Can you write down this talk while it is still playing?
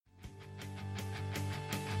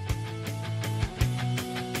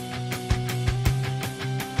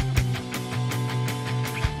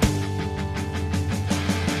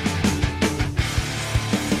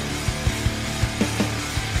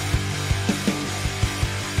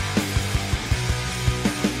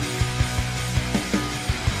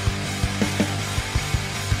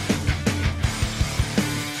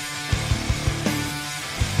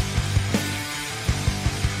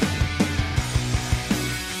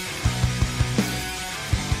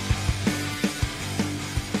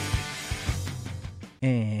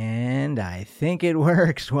I think it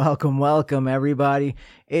works. Welcome, everybody.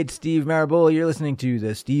 It's Steve Maraboli. You're listening to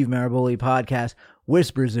the Steve Maraboli podcast,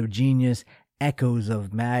 Whispers of Genius, Echoes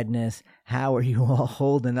of Madness. How are you all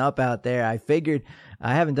holding up out there? I figured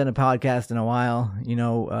I haven't done a podcast in a while.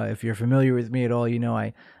 If you're familiar with me at all,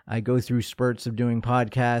 I go through spurts of doing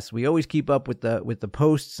podcasts. We always keep up with the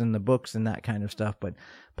posts and the books and that kind of stuff, but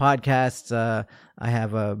podcasts, I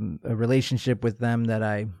have a relationship with them that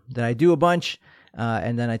I do a bunch.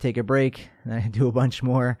 And then I take a break and I do a bunch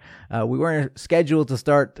more. We weren't scheduled to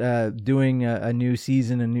start doing a new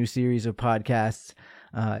season, a new series of podcasts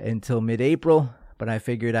until mid-April, but I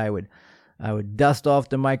figured I would dust off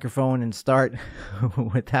the microphone and start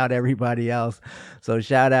without everybody else. So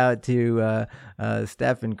shout out to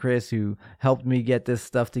Steph and Chris who helped me get this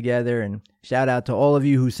stuff together, and shout out to all of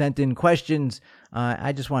you who sent in questions.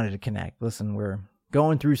 I just wanted to connect. Listen, we're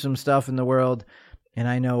going through some stuff in the world. And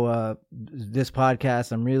I know this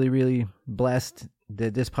podcast, I'm really, really blessed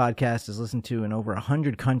that this podcast is listened to in over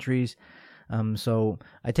 100 countries. So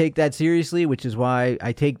I take that seriously, which is why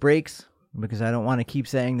I take breaks, because I don't want to keep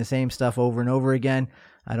saying the same stuff over and over again.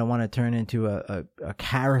 I don't want to turn into a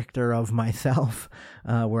character of myself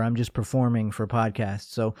where I'm just performing for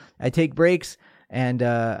podcasts. So I take breaks. And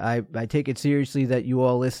I take it seriously that you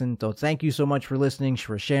all listen. So thank you so much for listening,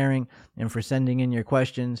 for sharing, and for sending in your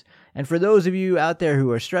questions. And for those of you out there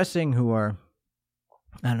who are stressing, who are,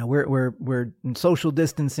 I don't know, we're social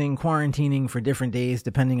distancing, quarantining for different days,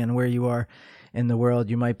 depending on where you are in the world.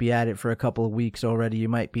 You might be at it for a couple of weeks already. You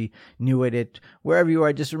might be new at it. Wherever you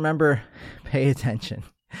are, just remember, pay attention.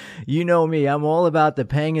 You know me, I'm all about the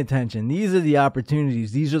paying attention. These are the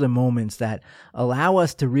opportunities. These are the moments that allow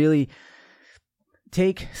us to really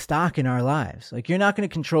take stock in our lives. Like, you're not going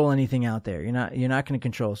to control anything out there. You're not going to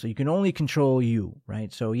control. So you can only control you,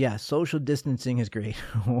 right? So yeah, social distancing is great,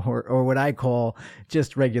 or what I call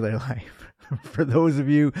just regular life. For those of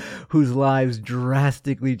you whose lives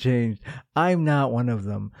drastically changed, I'm not one of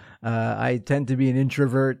them. I tend to be an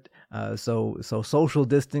introvert. So social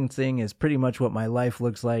distancing is pretty much what my life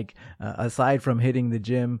looks like, aside from hitting the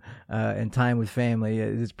gym and time with family.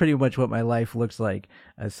 It's pretty much what my life looks like.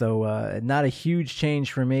 So not a huge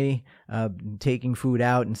change for me, taking food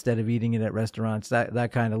out instead of eating it at restaurants,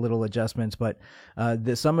 that kind of little adjustments. But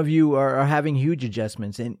some of you are having huge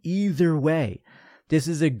adjustments. And either way, this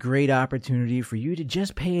is a great opportunity for you to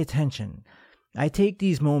just pay attention. I take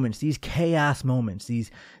these moments, these chaos moments,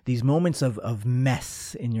 these moments of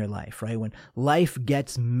mess in your life, right? When life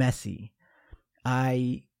gets messy,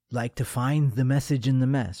 I like to find the message in the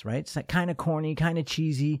mess, right? It's kind of corny, kind of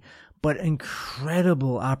cheesy, but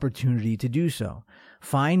incredible opportunity to do so.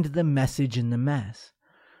 Find the message in the mess.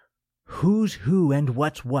 Who's who and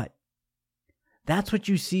what's what. That's what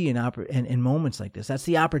you see in moments like this. That's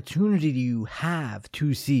the opportunity you have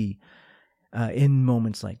to see in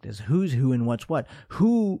moments like this. Who's who and what's what.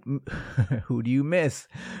 Who do you miss?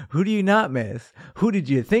 Who do you not miss? Who did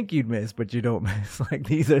you think you'd miss but you don't miss? Like,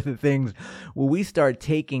 these are the things where we start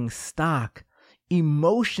taking stock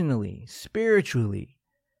emotionally, spiritually,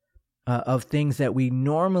 of things that we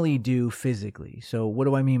normally do physically. So what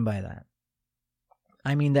do I mean by that?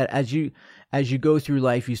 I mean that as you go through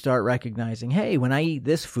life, you start recognizing, hey, when I eat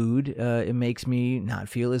this food, it makes me not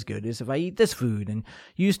feel as good as if I eat this food. And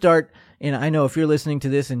you start, and I know if you're listening to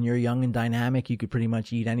this and you're young and dynamic, you could pretty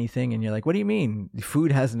much eat anything. And you're like, what do you mean?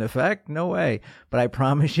 Food has an effect? No way. But I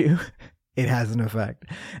promise you, it has an effect.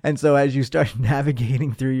 And so as you start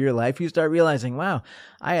navigating through your life, you start realizing, wow,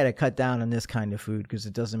 I had to cut down on this kind of food because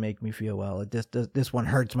it doesn't make me feel well. This one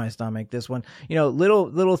hurts my stomach. This one,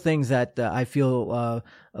 little things that I feel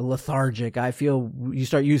lethargic. I feel you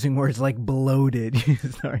start using words like bloated. You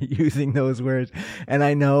start using those words. And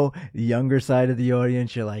I know the younger side of the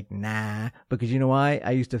audience, you're like, nah, because you know why?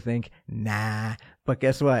 I used to think, nah. But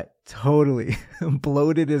guess what? Totally.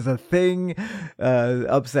 Bloated is a thing.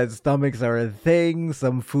 Upset stomachs are a thing.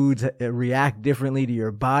 Some foods react differently to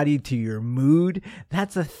your body, to your mood.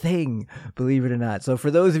 That's a thing, believe it or not. So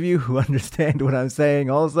for those of you who understand what I'm saying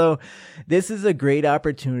also, this is a great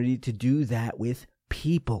opportunity to do that with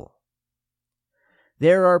people.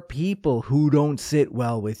 There are people who don't sit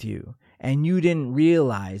well with you, and you didn't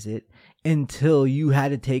realize it until you had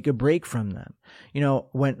to take a break from them.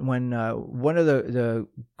 When one of the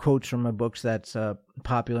quotes from my books that's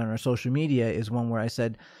popular on our social media is one where I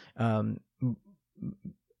said,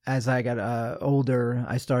 as I got older,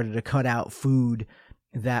 I started to cut out food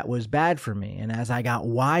that was bad for me. And as I got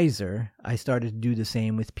wiser, I started to do the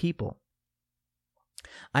same with people.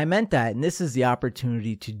 I meant that, and this is the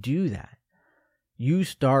opportunity to do that. You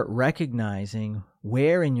start recognizing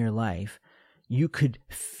where in your life you could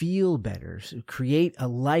feel better, create a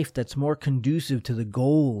life that's more conducive to the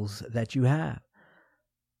goals that you have.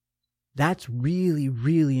 That's really,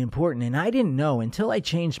 really important. And I didn't know until I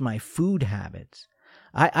changed my food habits.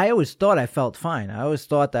 I always thought I felt fine. I always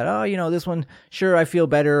thought that, this one, sure, I feel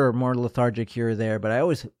better or more lethargic here or there. But I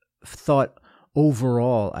always thought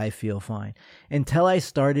overall I feel fine until I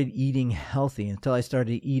started eating healthy, until I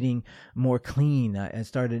started eating more clean. I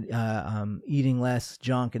started eating less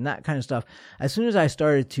junk and that kind of stuff. As soon as I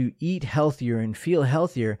started to eat healthier and feel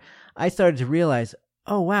healthier, I started to realize,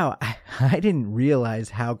 oh, wow, I didn't realize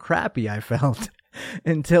how crappy I felt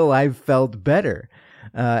until I felt better.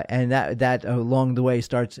 And that along the way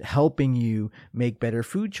starts helping you make better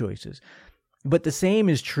food choices. But the same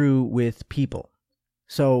is true with people.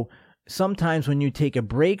 So sometimes when you take a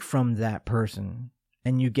break from that person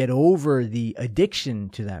and you get over the addiction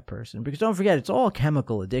to that person, because don't forget, it's all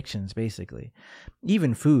chemical addictions, basically.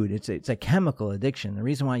 Even food, it's a chemical addiction. The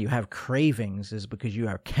reason why you have cravings is because you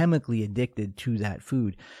are chemically addicted to that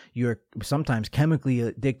food. You're sometimes chemically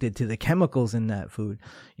addicted to the chemicals in that food.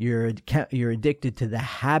 You're addicted to the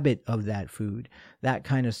habit of that food, that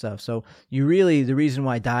kind of stuff. So the reason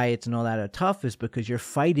why diets and all that are tough is because you're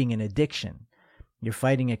fighting an addiction. You're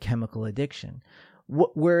fighting a chemical addiction.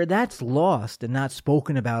 Where that's lost and not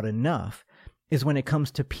spoken about enough is when it comes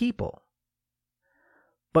to people.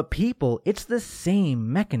 But people, it's the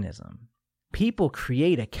same mechanism. People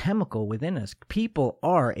create a chemical within us. People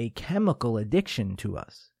are a chemical addiction to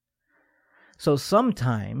us. So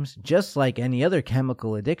sometimes, just like any other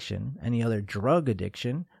chemical addiction, any other drug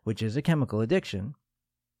addiction, which is a chemical addiction,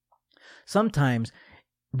 sometimes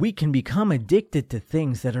we can become addicted to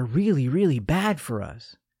things that are really, really bad for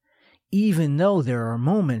us, even though there are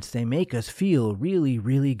moments they make us feel really,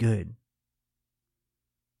 really good.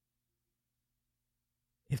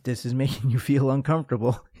 If this is making you feel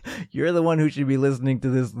uncomfortable, you're the one who should be listening to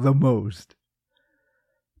this the most.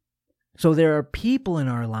 So there are people in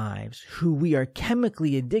our lives who we are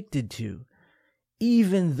chemically addicted to,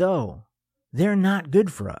 even though they're not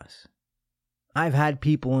good for us. I've had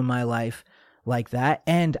people in my life like that,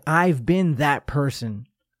 and I've been that person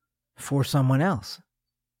for someone else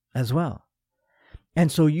as well.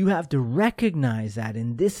 And so you have to recognize that,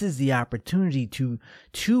 and this is the opportunity to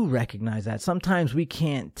recognize that. Sometimes we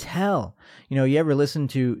can't tell. You ever listen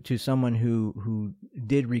to someone who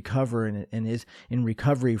did recover and is in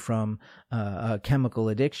recovery from a chemical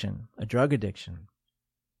addiction, a drug addiction?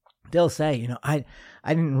 They'll say, I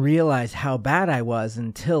didn't realize how bad I was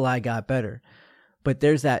until I got better. But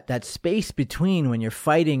there's that space between when you're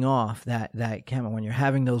fighting off that chemical, when you're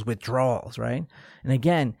having those withdrawals, right? And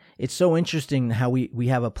again, it's so interesting how we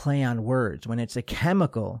have a play on words. When it's a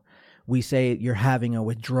chemical, we say you're having a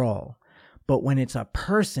withdrawal. But when it's a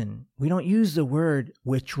person, we don't use the word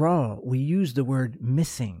withdrawal. We use the word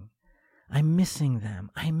missing. I'm missing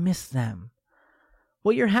them. I miss them.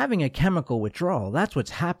 Well, you're having a chemical withdrawal. That's what's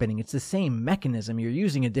happening. It's the same mechanism. You're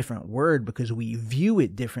using a different word because we view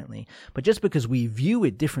it differently. But just because we view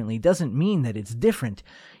it differently doesn't mean that it's different.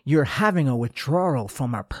 You're having a withdrawal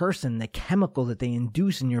from a person, the chemical that they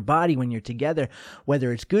induce in your body when you're together,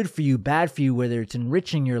 whether it's good for you, bad for you, whether it's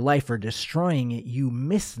enriching your life or destroying it, you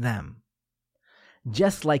miss them.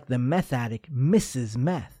 Just like the meth addict misses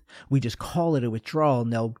meth. We just call it a withdrawal,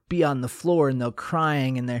 and they'll be on the floor and they're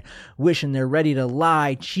crying and they're wishing they're ready to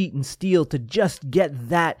lie, cheat, and steal to just get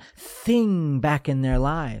that thing back in their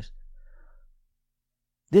lives.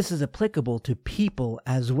 This is applicable to people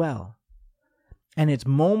as well. And it's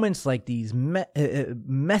moments like these,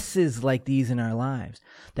 messes like these in our lives,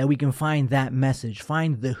 that we can find that message,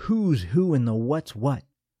 find the who's who and the what's what.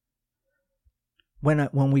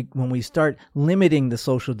 When we start limiting the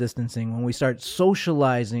social distancing, when we start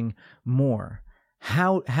socializing more,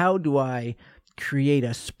 how do I create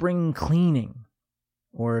a spring cleaning?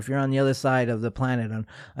 Or if you're on the other side of the planet,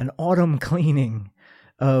 an autumn cleaning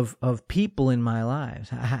of people in my lives?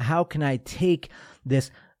 How can I take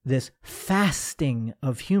this fasting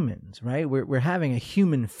of humans, right? We're having a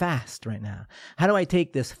human fast right now. How do I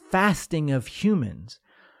take this fasting of humans?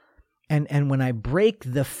 And when I break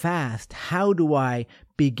the fast, how do I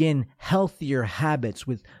begin healthier habits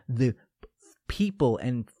with the people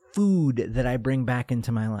and food that I bring back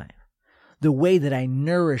into my life? The way that I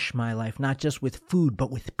nourish my life, not just with food,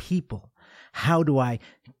 but with people. How do I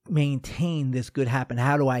maintain this good habit?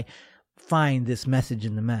 How do I find this message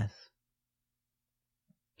in the mess?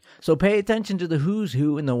 So pay attention to the who's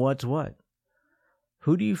who and the what's what.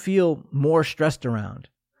 Who do you feel more stressed around?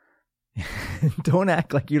 Don't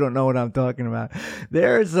act like you don't know what I'm talking about.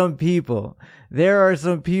 There are some people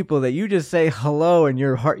that you just say hello and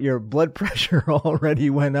your blood pressure already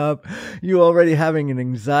went up. You already having an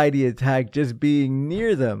anxiety attack just being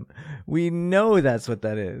near them. We know that's what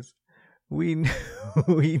that is. We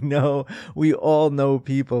all know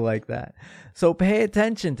people like that. So pay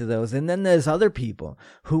attention to those. And then there's other people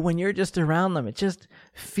who, when you're just around them, it just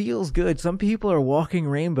feels good. Some people are walking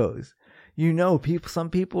rainbows. Some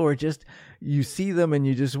people are just, you see them and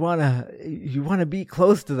you just want to be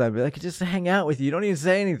close to them. Like, just hang out with you. You don't even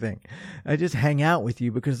say anything. I just hang out with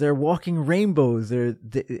you because they're walking rainbows.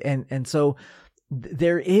 And so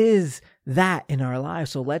there is that in our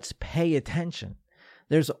lives. So let's pay attention.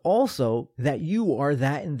 There's also that you are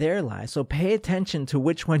that in their lives. So pay attention to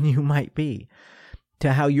which one you might be,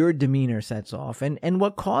 to how your demeanor sets off and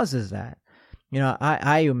what causes that.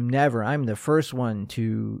 I'm the first one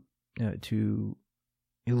to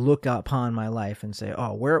look upon my life and say,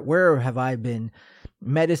 oh, where have I been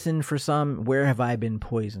medicine for some? Where have I been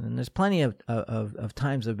poison? And there's plenty of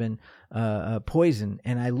times I've been poison.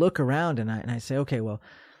 And I look around and I say, okay, well,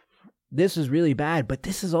 this is really bad, but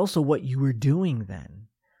this is also what you were doing then.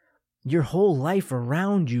 Your whole life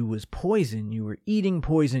around you was poison. You were eating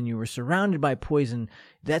poison. You were surrounded by poison.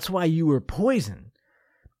 That's why you were poison.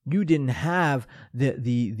 You didn't have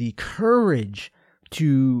the courage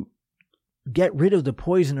to get rid of the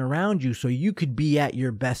poison around you so you could be at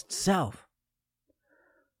your best self.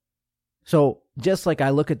 So just like I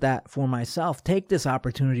look at that for myself, take this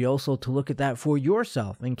opportunity also to look at that for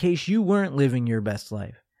yourself in case you weren't living your best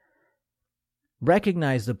life.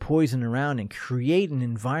 Recognize the poison around and create an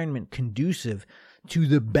environment conducive to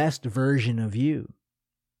the best version of you.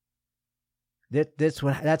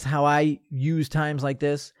 That's how I use times like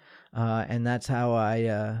this, and that's how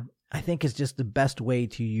I think it's just the best way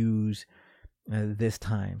to use this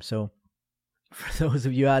time. So for those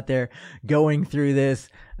of you out there going through this,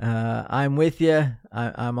 I'm with you.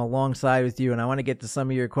 I'm alongside with you, and I want to get to some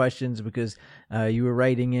of your questions because you were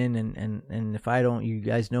writing in, and if I don't, you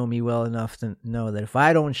guys know me well enough to know that if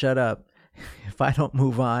I don't shut up, if I don't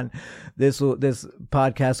move on, this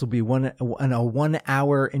podcast will be a 1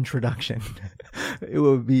 hour introduction. It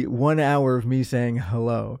will be 1 hour of me saying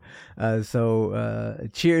hello. So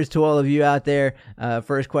cheers to all of you out there.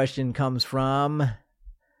 First question comes from,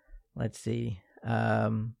 let's see.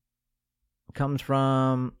 Comes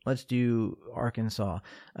from, let's do Arkansas.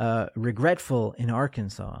 Regretful in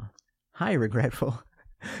Arkansas. Hi, Regretful.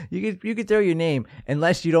 You could throw your name,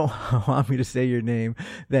 unless you don't want me to say your name.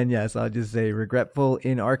 Then yes, I'll just say Regretful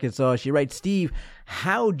in Arkansas. She writes, Steve,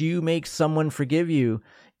 how do you make someone forgive you?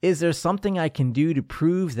 Is there something I can do to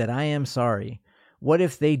prove that I am sorry? What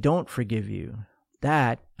if they don't forgive you?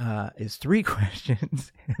 That is 3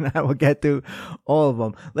 questions, and I will get to all of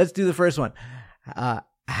them. Let's do the first one.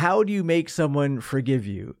 How do you make someone forgive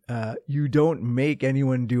you? You don't make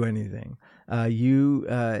anyone do anything.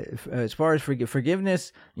 As far as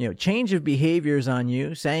forgiveness, change of behavior is on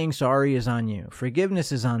you. Saying sorry is on you.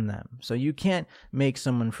 Forgiveness is on them. So you can't make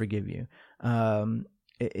someone forgive you.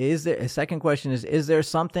 A second question is there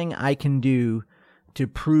something I can do to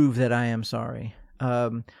prove that I am sorry?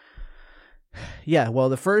 Yeah, well,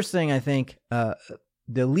 the first thing I think,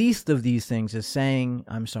 the least of these things is saying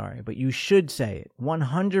I'm sorry, but you should say it.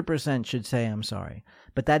 100% should say I'm sorry,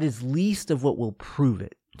 but that is least of what will prove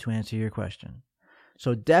it, to answer your question.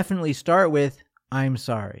 So definitely start with I'm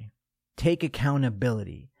sorry. Take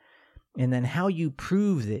accountability. And then how you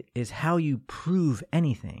prove it is how you prove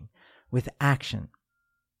anything, with action.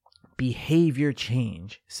 Behavior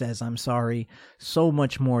change says I'm sorry so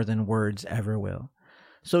much more than words ever will.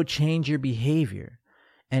 So change your behavior.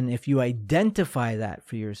 And if you identify that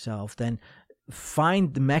for yourself, then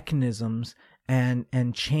find the mechanisms and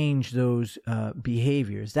change those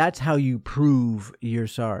behaviors. That's how you prove you're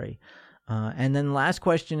sorry. And then the last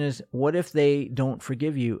question is, what if they don't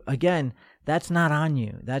forgive you? Again, that's not on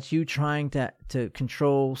you. That's you trying to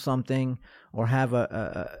control something or have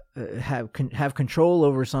have control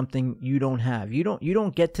over something you don't have. You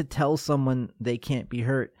don't get to tell someone they can't be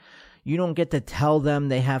hurt. You don't get to tell them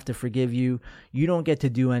they have to forgive you. You don't get to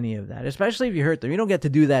do any of that, especially if you hurt them. You don't get to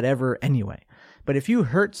do that ever anyway. But if you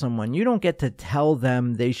hurt someone, you don't get to tell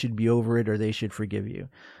them they should be over it or they should forgive you.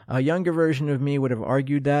 A younger version of me would have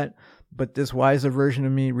argued that, but this wiser version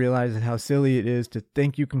of me realizes how silly it is to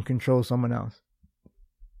think you can control someone else.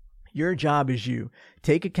 Your job is you.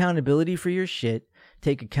 Take accountability for your shit.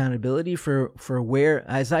 Take accountability for where,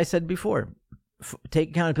 as I said before, take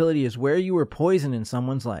accountability is where you were poison in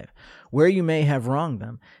someone's life, where you may have wronged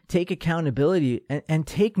them. Take accountability and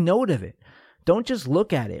take note of it. don't just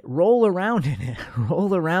look at it. Roll around in it.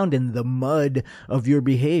 Roll around in the mud of your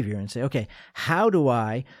behavior and say, okay, how do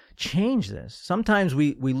I change this? Sometimes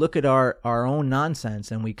we look at our own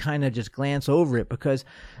nonsense and we kind of just glance over it because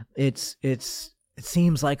it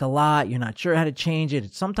seems like a lot. You're not sure how to change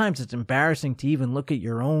it. Sometimes it's embarrassing to even look at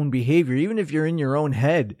your own behavior, even if you're in your own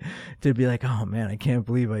head, to be like, oh man, I can't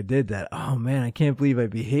believe I did that. Oh man, I can't believe I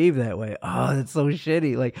behaved that way. Oh, that's so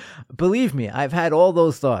shitty. Like, believe me, I've had all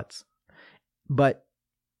those thoughts. But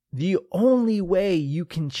the only way you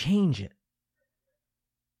can change it,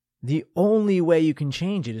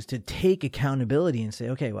 is to take accountability and say,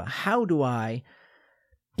 okay, well, how do I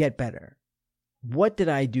get better? What did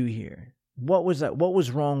I do here? What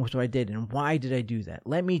was wrong with what I did, and why did I do that?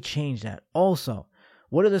 Let me change that. Also,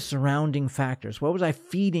 what are the surrounding factors? What was I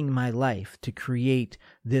feeding my life to create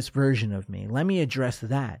this version of me? Let me address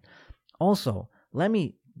that. Also, let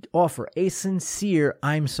me offer a sincere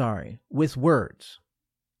I'm sorry with words.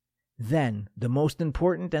 Then, the most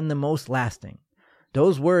important and the most lasting.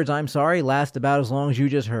 Those words, I'm sorry, last about as long as you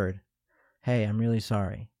just heard. Hey, I'm really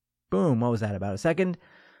sorry. Boom, what was that, about a second?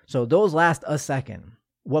 So those last a second.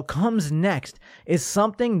 What comes next is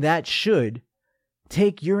something that should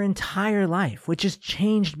take your entire life, which is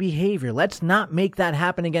changed behavior. Let's not make that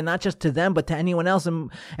happen again, not just to them, but to anyone else,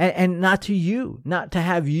 and not to you, not to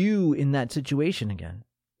have you in that situation again.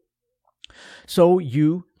 So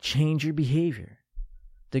you change your behavior.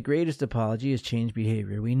 The greatest apology is change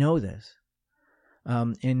behavior. We know this.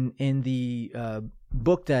 In the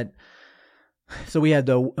book so we had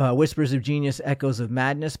the Whispers of Genius, Echoes of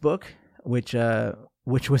Madness book, which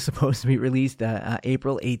was supposed to be released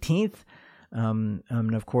April 18th.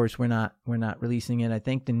 And of course, we're not releasing it. I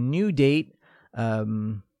think the new date, I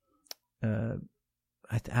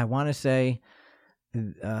want to say,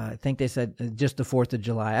 I think they said just the 4th of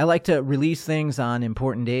July. I like to release things on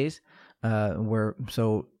important days.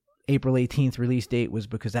 So April 18th release date was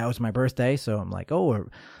because that was my birthday. So I'm like, a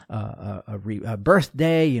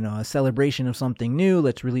birthday, a celebration of something new.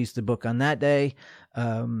 Let's release the book on that day.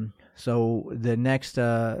 So the next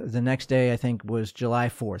day I think was July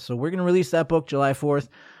 4th. So we're going to release that book July 4th.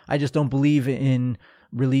 I just don't believe in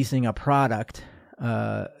releasing a product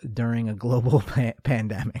during a global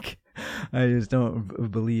pandemic. I just don't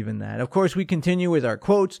believe in that. Of course, we continue with our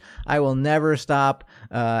quotes. I will never stop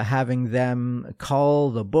having them call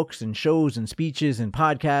the books and shows and speeches and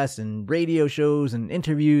podcasts and radio shows and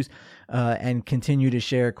interviews and continue to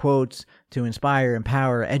share quotes to inspire,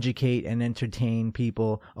 empower, educate, and entertain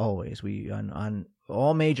people always. We on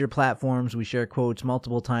all major platforms, we share quotes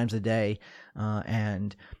multiple times a day.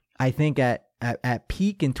 And I think at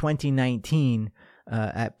peak in 2019,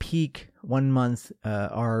 at peak 1 month,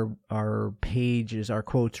 our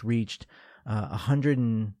quotes reached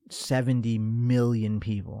 170 million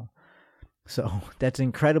people. So that's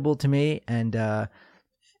incredible to me, and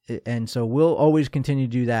so we'll always continue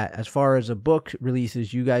to do that. As far as a book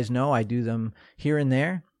releases, you guys know I do them here and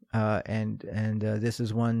there, and this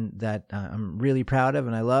is one that I'm really proud of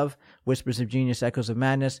and I love. Whispers of Genius, Echoes of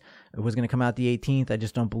Madness. It was going to come out the 18th. I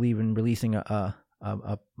just don't believe in releasing a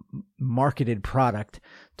marketed product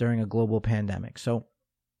during a global pandemic. So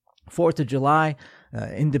 4th of July,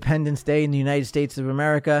 Independence Day in the United States of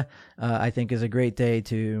America, I think is a great day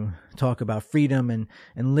to talk about freedom and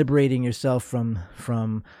liberating yourself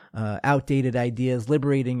from outdated ideas,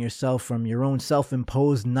 liberating yourself from your own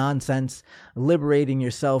self-imposed nonsense, liberating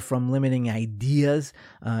yourself from limiting ideas,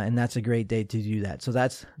 and that's a great day to do that. So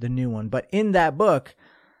that's the new one. But in that book,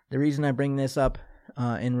 the reason I bring this up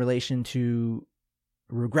in relation to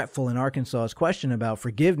Regretful in Arkansas's question about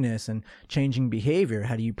forgiveness and changing behavior,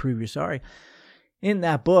 how do you prove you're sorry? In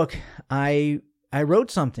that book, I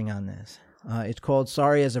wrote something on this. It's called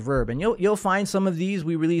Sorry as a Verb, and you'll find some of these.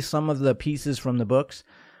 We release some of the pieces from the books.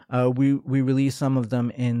 We release some of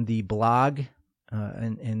them in the blog,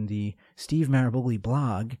 in the Steve Maraboli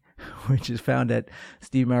blog, which is found at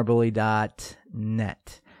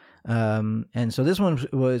stevemaraboli.net. And so this one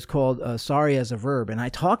was called Sorry as a Verb, and I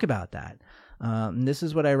talk about that. This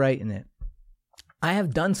is what I write in it. I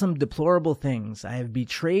have done some deplorable things. I have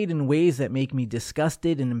betrayed in ways that make me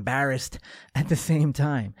disgusted and embarrassed at the same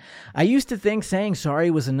time. I used to think saying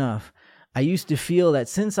sorry was enough. I used to feel that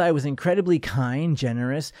since I was incredibly kind,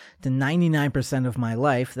 generous to 99% of my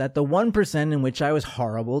life, that the 1% in which I was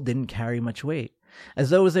horrible didn't carry much weight,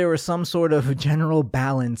 as though there was some sort of general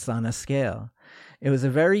balance on a scale. It was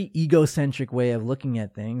a very egocentric way of looking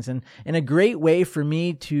at things, and a great way for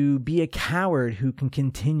me to be a coward who can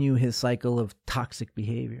continue his cycle of toxic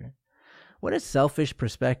behavior. What a selfish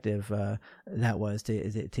perspective that was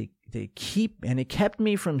to keep, and it kept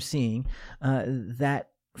me from seeing that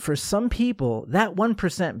for some people, that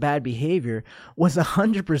 1% bad behavior was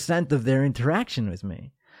 100% of their interaction with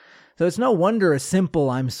me. So it's no wonder a simple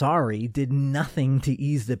 "I'm sorry" did nothing to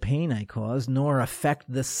ease the pain I caused, nor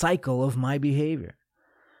affect the cycle of my behavior.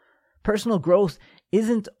 Personal growth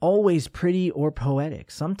isn't always pretty or poetic.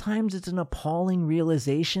 Sometimes it's an appalling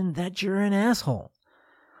realization that you're an asshole.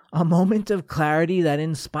 A moment of clarity that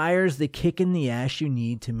inspires the kick in the ass you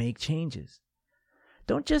need to make changes.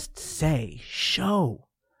 Don't just say, show.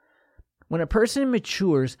 When a person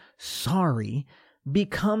matures, sorry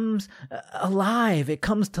becomes alive. It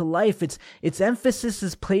comes to life. Its emphasis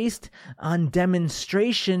is placed on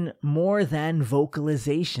demonstration more than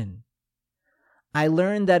vocalization. I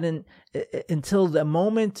learned that until the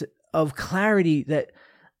moment of clarity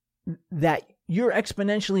that you're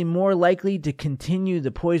exponentially more likely to continue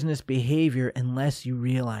the poisonous behavior unless you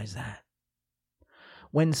realize that.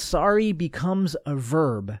 When sorry becomes a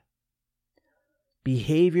verb,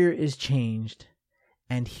 behavior is changed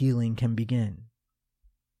and healing can begin.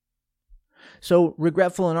 So,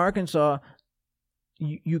 regretful in Arkansas,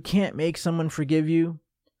 you can't make someone forgive you.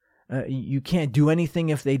 You can't do anything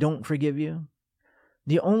if they don't forgive you.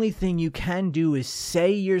 The only thing you can do is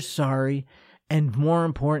say you're sorry, and more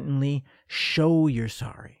importantly, show you're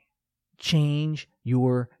sorry. Change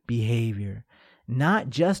your behavior, not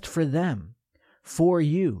just for them, for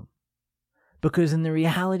you. Because in the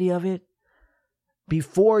reality of it,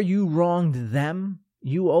 before you wronged them,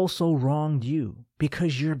 you also wronged you,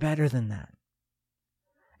 because you're better than that.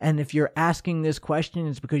 And if you're asking this question,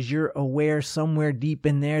 it's because you're aware somewhere deep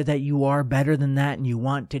in there that you are better than that and you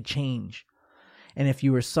want to change. And if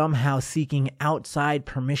you are somehow seeking outside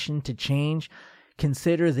permission to change,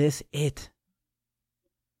 consider this it.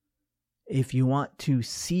 If you want to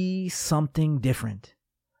see something different,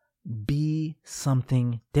 be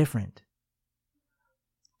something different.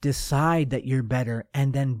 Decide that you're better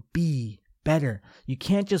and then be better. You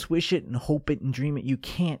can't just wish it and hope it and dream it. You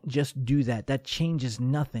can't just do that. That changes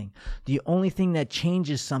nothing. The only thing that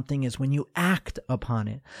changes something is when you act upon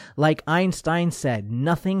it. Like Einstein said,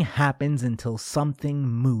 nothing happens until something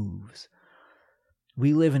moves.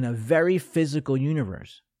 We live in a very physical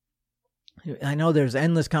universe. I know there's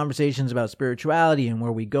endless conversations about spirituality and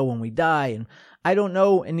where we go when we die, and I don't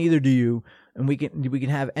know, and neither do you. And we can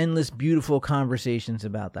have endless, beautiful conversations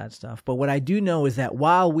about that stuff. But what I do know is that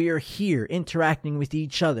while we are here interacting with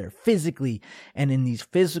each other physically and in these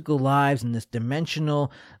physical lives, in this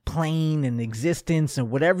dimensional plane and existence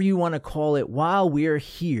and whatever you want to call it, while we are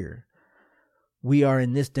here, we are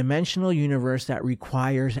in this dimensional universe that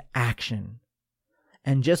requires action.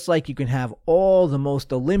 And just like you can have all the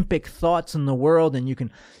most Olympic thoughts in the world, and you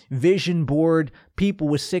can vision board people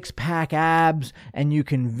with six-pack abs, and you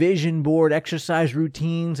can vision board exercise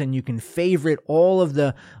routines, and you can favorite all of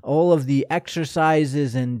the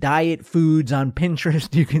exercises and diet foods on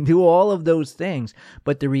Pinterest. You can do all of those things.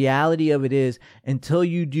 But the reality of it is, until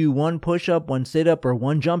you do one push-up, one sit-up, or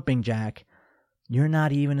one jumping jack, you're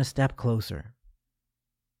not even a step closer.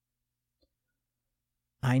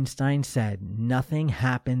 Einstein said, nothing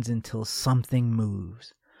happens until something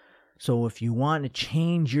moves. So if you want to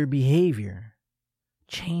change your behavior,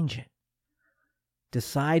 change it.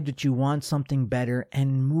 Decide that you want something better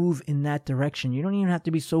and move in that direction. You don't even have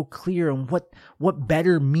to be so clear on what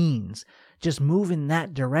better means. Just move in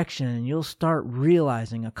that direction and you'll start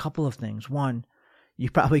realizing a couple of things. One,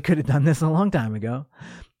 you probably could have done this a long time ago.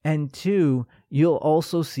 And two, you'll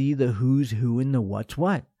also see the who's who and the what's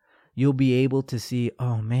what. You'll be able to see,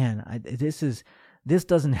 oh man, this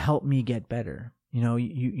doesn't help me get better. You know,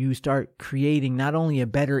 you start creating not only a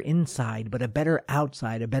better inside, but a better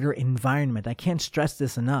outside, a better environment. I can't stress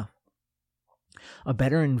this enough. A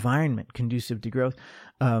better environment conducive to growth.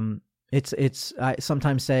 I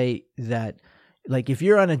sometimes say that, like, if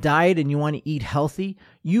you're on a diet and you want to eat healthy,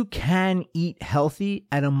 you can eat healthy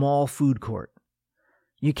at a mall food court.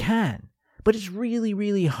 You can, but it's really,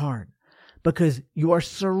 really hard. Because you are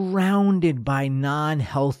surrounded by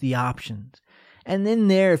non-healthy options. And then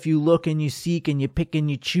there, if you look and you seek and you pick and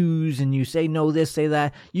you choose and you say no this, say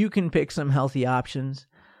that, you can pick some healthy options.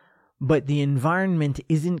 But the environment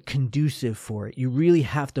isn't conducive for it. You really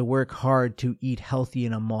have to work hard to eat healthy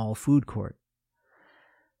in a mall food court.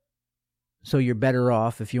 So you're better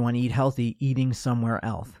off, if you want to eat healthy, eating somewhere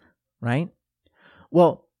else, right?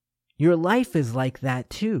 Well, your life is like that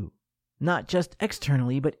too. Not just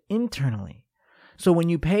externally, but internally. So when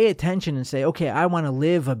you pay attention and say, okay, I want to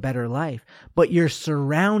live a better life, but you're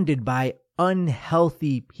surrounded by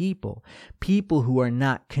unhealthy people who are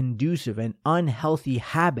not conducive, and unhealthy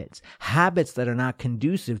habits that are not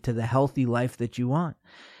conducive to the healthy life that you want.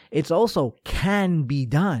 It's also can be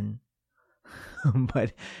done.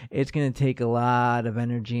 but it's going to take a lot of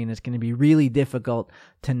energy, and it's going to be really difficult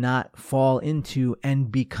to not fall into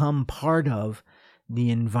and become part of the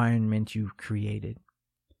environment you've created.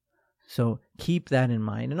 So keep that in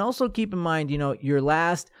mind. And also keep in mind, your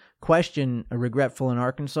last question, regretful in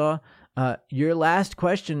Arkansas, your last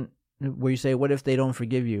question where you say, what if they don't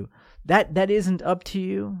forgive you? That isn't up to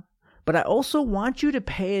you. But I also want you to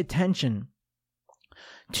pay attention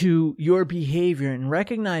to your behavior and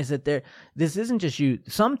recognize that this isn't just you.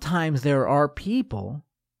 Sometimes there are people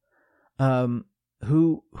who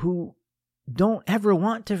don't ever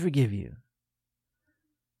want to forgive you.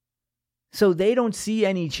 So they don't see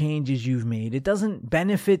any changes you've made. It doesn't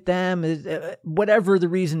benefit them. Whatever the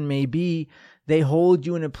reason may be, they hold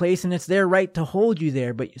you in a place, and it's their right to hold you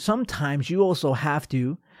there. But sometimes you also have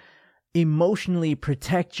to emotionally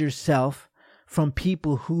protect yourself from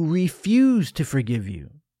people who refuse to forgive you.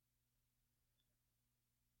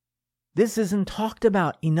 This isn't talked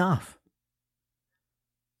about enough.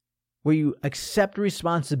 Where you accept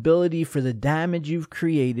responsibility for the damage you've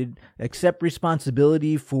created, accept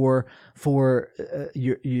responsibility for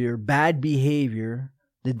your bad behavior,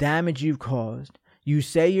 the damage you've caused. You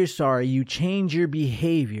say you're sorry, you change your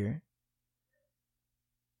behavior.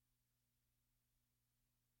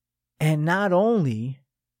 And not only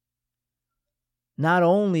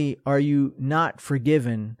are you not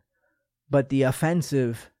forgiven, but the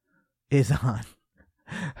offensive is on.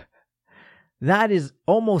 That is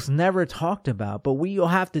almost never talked about, but we'll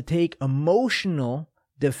have to take emotional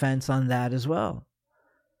defense on that as well.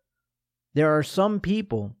 There are some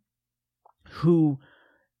people who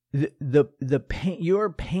the pain,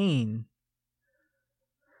 your pain,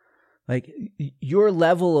 like your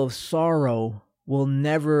level of sorrow will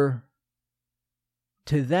never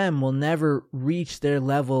reach their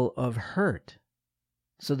level of hurt.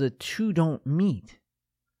 So the two don't meet.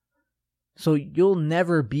 So you'll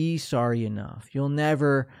never be sorry enough. You'll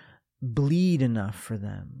never bleed enough for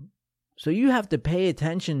them. So you have to pay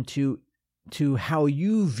attention to how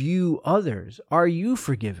you view others. Are you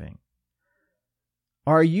forgiving?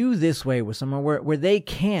 Are you this way with someone where they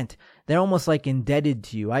can't? They're almost like indebted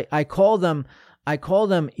to you. I call them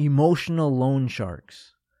emotional loan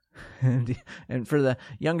sharks. And for the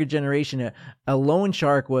younger generation, a loan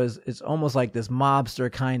shark it's almost like this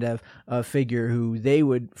mobster kind of figure who they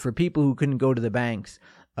would, for people who couldn't go to the banks,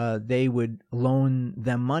 they would loan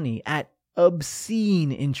them money at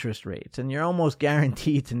obscene interest rates, and you're almost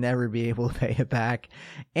guaranteed to never be able to pay it back.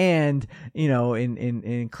 And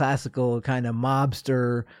in classical kind of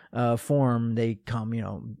mobster form, they come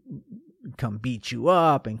beat you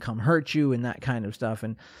up and come hurt you and that kind of stuff.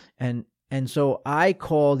 And so I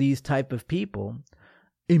call these type of people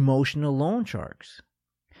emotional loan sharks.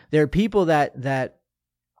 They're people that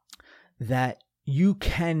you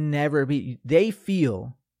can never be. They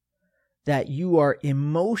feel that you are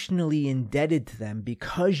emotionally indebted to them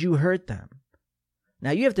because you hurt them.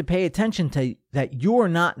 Now you have to pay attention to that you're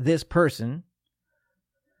not this person.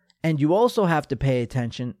 And you also have to pay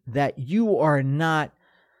attention that you are not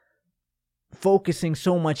focusing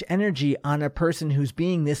so much energy on a person who's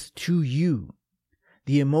being this to you,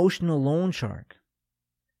 the emotional loan shark.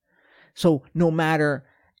 So no matter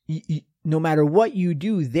what you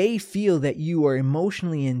do, they feel that you are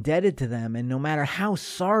emotionally indebted to them, and no matter how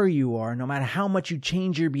sorry you are, no matter how much you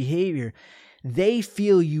change your behavior, they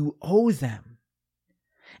feel you owe them.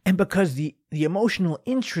 And because the emotional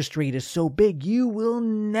interest rate is so big, you will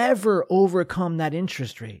never overcome that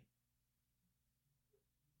interest rate.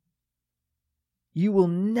 You will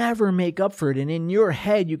never make up for it. And in your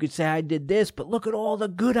head, you could say, I did this, but look at all the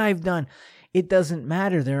good I've done. It doesn't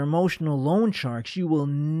matter. They're emotional loan sharks. You will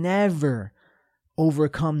never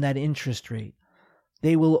overcome that interest rate.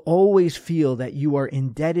 They will always feel that you are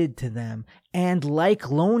indebted to them. And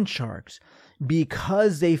like loan sharks,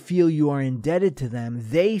 because they feel you are indebted to them,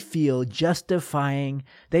 they feel justified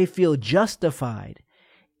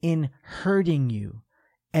in hurting you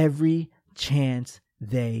every chance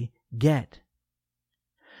they get.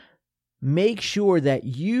 Make sure that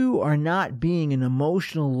you are not being an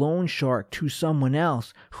emotional loan shark to someone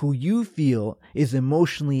else who you feel is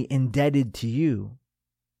emotionally indebted to you.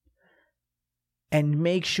 And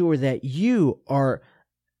make sure that you are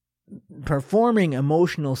performing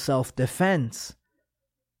emotional self-defense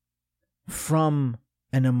from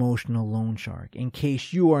an emotional loan shark in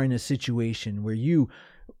case you are in a situation where you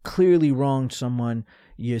clearly wronged someone.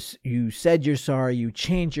 You said you're sorry, you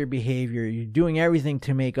changed your behavior, you're doing everything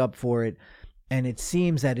to make up for it, and it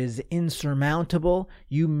seems that it is insurmountable.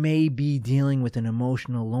 You may be dealing with an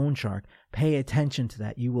emotional loan shark. Pay attention to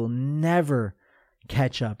that. You will never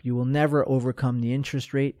catch up. You will never overcome the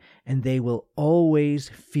interest rate, and they will always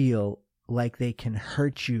feel like they can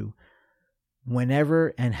hurt you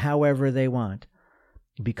whenever and however they want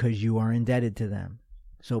because you are indebted to them.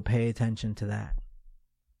 So pay attention to that.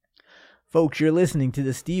 Folks, you're listening to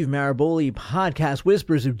the Steve Maraboli podcast,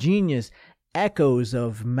 Whispers of Genius, Echoes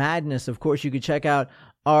of Madness. Of course, you can check out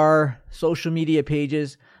our social media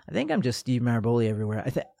pages. I think I'm just Steve Maraboli everywhere.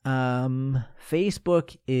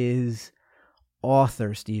 Facebook is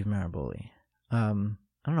author Steve Maraboli. I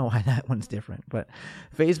don't know why that one's different, but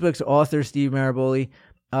Facebook's author Steve Maraboli.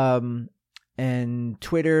 And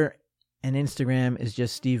Twitter and Instagram is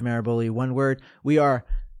just Steve Maraboli, one word. We are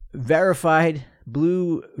verified,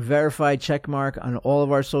 blue verified check mark on all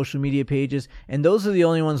of our social media pages, and those are the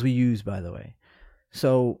only ones we use, by the way.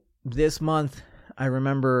 So this month, I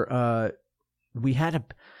remember we had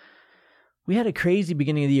a crazy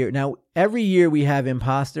beginning of the year. Now, every year we have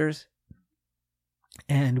imposters,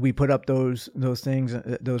 and we put up those things,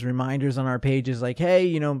 those reminders on our pages, like,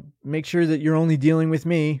 hey, make sure that you're only dealing with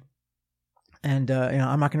me, and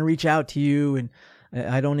I'm not going to reach out to you, and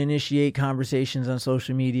I don't initiate conversations on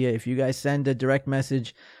social media. If you guys send a direct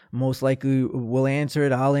message, most likely we'll answer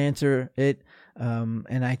it. I'll answer it,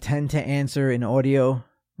 and I tend to answer in audio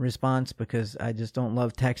response because I just don't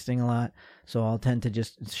love texting a lot, so I'll tend to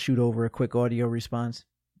just shoot over a quick audio response.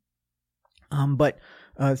 But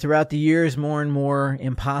throughout the years, more and more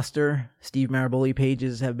imposter Steve Maraboli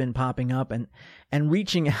pages have been popping up and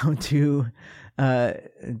reaching out to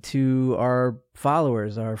our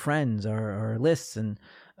followers, our friends, our lists, and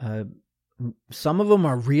some of them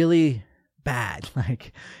are really bad.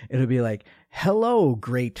 Like, it'll be like, hello,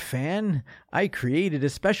 great fan. I created a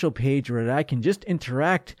special page where I can just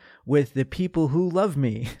interact with the people who love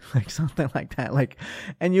me. Like something like that. Like,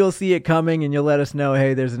 and you'll see it coming and you'll let us know,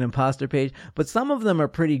 hey, there's an imposter page. But some of them are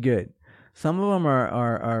pretty good. Some of them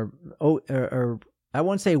are I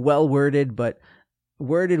won't say well worded, but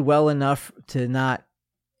worded well enough to not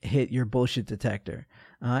hit your bullshit detector.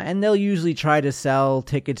 And they'll usually try to sell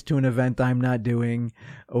tickets to an event I'm not doing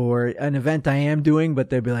or an event I am doing,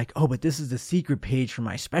 but they'll be like, oh, but this is the secret page for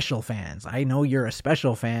my special fans. I know you're a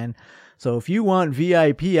special fan. So if you want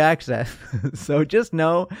VIP access, so just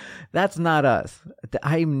know that's not us.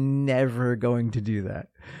 I'm never going to do that.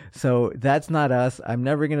 So that's not us. I'm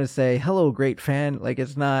never going to say, hello, great fan. Like,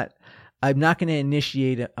 I'm not going to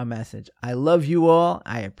initiate a message. I love you all.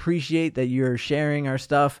 I appreciate that you're sharing our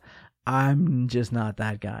stuff. I'm just not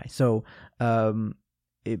that guy. So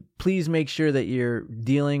please make sure that you're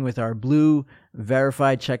dealing with our blue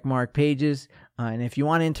verified checkmark pages. And if you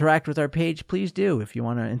want to interact with our page, please do. If you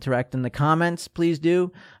want to interact in the comments, please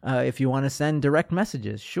do. If you want to send direct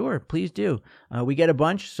messages, sure, please do. We get a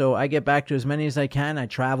bunch, so I get back to as many as I can. I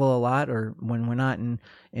travel a lot, or when we're not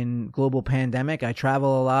in global pandemic, I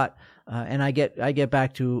travel a lot, and I get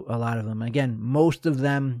back to a lot of them. Again, most of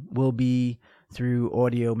them will be through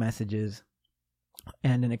audio messages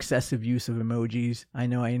and an excessive use of emojis. I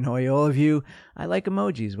know I annoy all of you. I like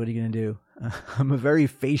emojis. What are you going to do? I'm a very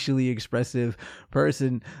facially expressive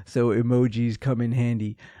person, so emojis come in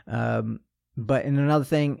handy. But in another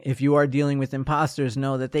thing, if you are dealing with imposters,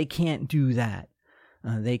 know that they can't do that.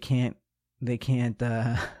 They can't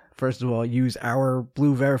first of all, use our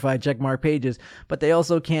blue verified checkmark pages, but they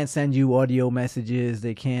also can't send you audio messages.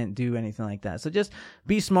 They can't do anything like that. So just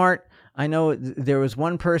be smart. I know there was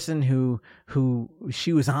one person who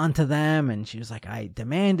she was onto them, and she was like, I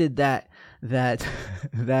demanded that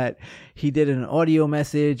he did an audio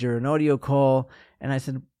message or an audio call. And I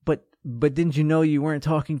said, but didn't you know you weren't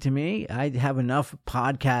talking to me? I have enough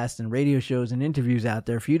podcasts and radio shows and interviews out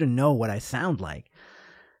there for you to know what I sound like.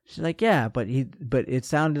 She's like, yeah, but it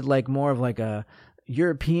sounded like more of like a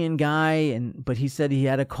European guy, but he said he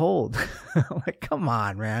had a cold. Like, come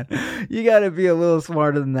on, man. You got to be a little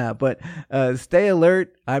smarter than that. But stay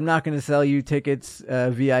alert. I'm not going to sell you tickets,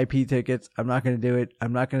 VIP tickets. I'm not going to do it.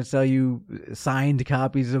 I'm not going to sell you signed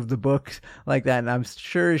copies of the books like that. And I'm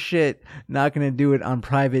sure as shit not going to do it on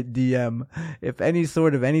private DM. If any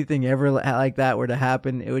sort of anything ever like that were to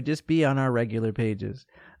happen, it would just be on our regular pages.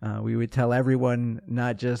 We would tell everyone,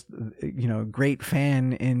 not just, great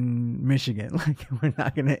fan in Michigan. Like, we're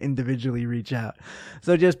not going to individually reach out.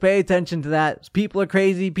 So just pay attention to that. People are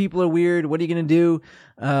crazy. People are weird. What are you going to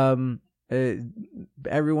do?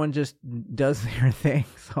 Everyone just does their thing.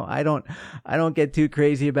 So I don't get too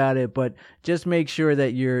crazy about it, but just make sure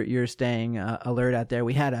that you're staying alert out there.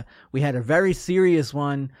 We had a very serious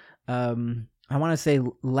one. I want to say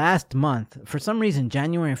last month, for some reason,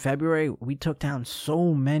 January and February, we took down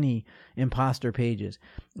so many imposter pages.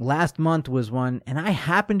 Last month was one, and I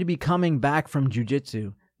happened to be coming back from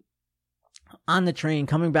jiu-jitsu. on the train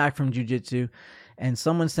coming back from jiu-jitsu, and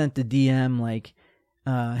someone sent the DM like,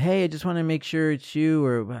 hey, I just want to make sure it's you,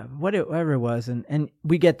 or whatever it was. And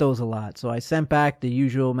we get those a lot. So I sent back the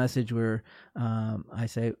usual message where I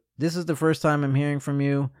say, this is the first time I'm hearing from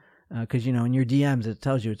you. Because, in your DMs, it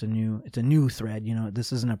tells you it's a new thread.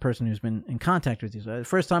 This isn't a person who's been in contact with you. So the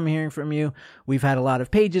first time I'm hearing from you, we've had a lot of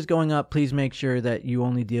pages going up. Please make sure that you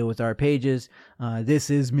only deal with our pages. This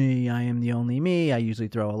is me. I am the only me. I usually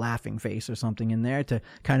throw a laughing face or something in there to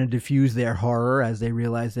kind of diffuse their horror as they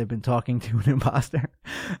realize they've been talking to an imposter.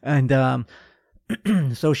 And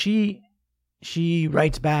so she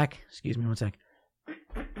writes back. Excuse me one sec.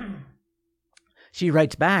 She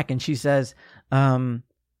writes back and she says,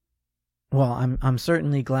 well, I'm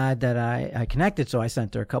certainly glad that I connected. So I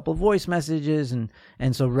sent her a couple of voice messages and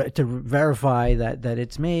so to verify that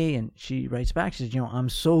it's me. And she writes back, she says, I'm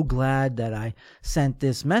so glad that I sent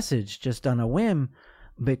this message just on a whim,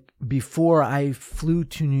 but before I flew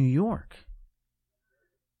to New York.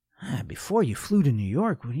 Before you flew to New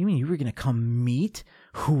York? What do you mean? You were going to come meet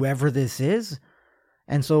whoever this is?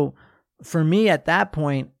 And so for me at that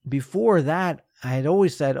point, before that, I had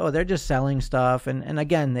always said, oh, they're just selling stuff. And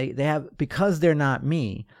again, they have, because they're not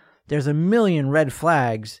me, there's a million red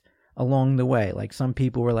flags along the way. Like some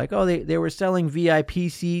people were like, oh, they were selling VIP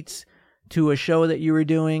seats to a show that you were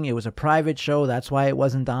doing. It was a private show. That's why it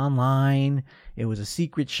wasn't online. It was a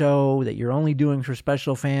secret show that you're only doing for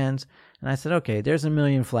special fans. And I said, okay, there's a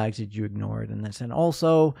million flags that you ignored. And I said,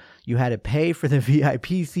 also, you had to pay for the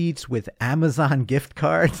VIP seats with Amazon gift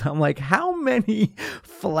cards. I'm like, how many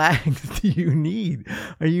flags do you need?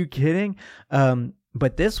 Are you kidding?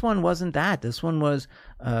 But this one wasn't that. This one was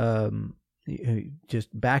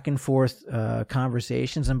just back and forth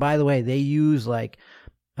conversations. And by the way, they use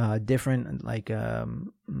different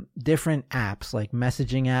apps, like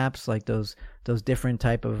messaging apps, like those different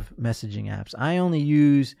type of messaging apps. I only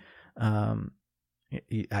use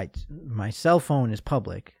my cell phone is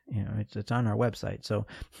public. It's on our website. So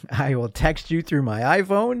I will text you through my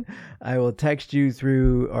iPhone. I will text you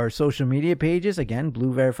through our social media pages. Again,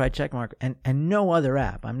 blue verified checkmark, and no other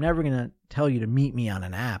app. I'm never going to tell you to meet me on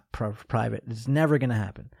an app private. It's never going to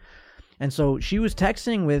happen. And so she was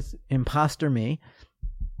texting with imposter me,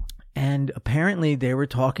 and apparently they were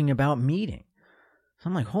talking about meeting. So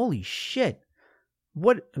I'm like, holy shit.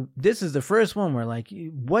 What? This is the first one where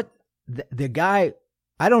what the guy,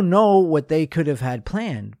 I don't know what they could have had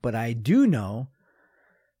planned, but I do know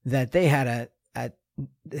that they had it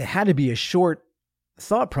had to be a short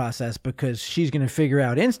thought process, because she's going to figure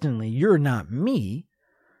out instantly, you're not me.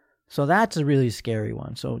 So that's a really scary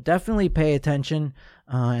one. So definitely pay attention.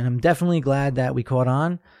 And I'm definitely glad that we caught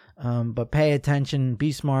on. But pay attention,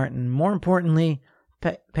 be smart, and more importantly,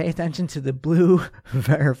 pay attention to the blue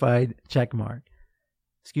verified check mark.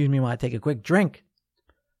 Excuse me while I take a quick drink.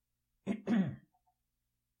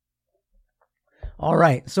 All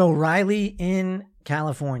right, so Riley in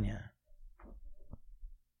California.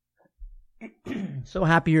 So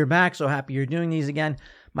happy you're back, so happy you're doing these again.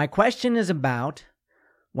 My question is about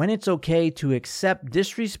when it's okay to accept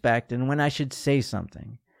disrespect and when I should say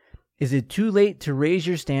something. Is it too late to raise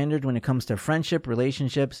your standard when it comes to friendship,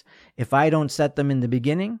 relationships? If I don't set them in the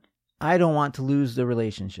beginning, I don't want to lose the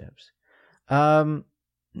relationships. No,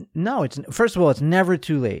 first of all, it's never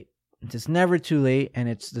too late. It's never too late, and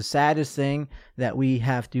it's the saddest thing that we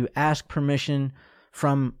have to ask permission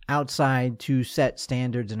from outside to set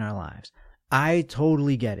standards in our lives. I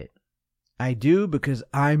totally get it. I do, because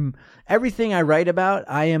everything I write about,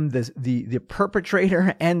 I am the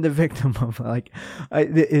perpetrator and the victim of.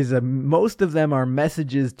 Most of them are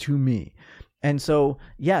messages to me, and so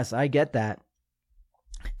yes, I get that.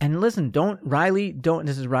 And listen,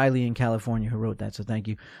 this is Riley in California who wrote that, so thank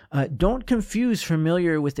you. Don't confuse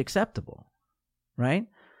familiar with acceptable, right?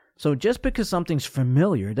 So just because something's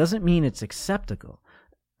familiar doesn't mean it's acceptable.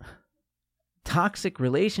 Toxic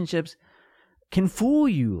relationships can fool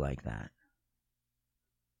you like that.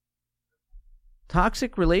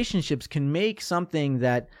 Toxic relationships can make something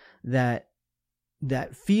that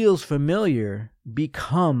feels familiar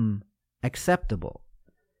become acceptable.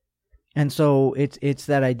 And so it's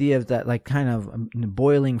that idea of that kind of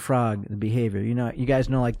boiling frog behavior. You guys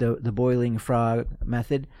know the boiling frog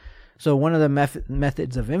method. So one of the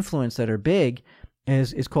methods of influence that are big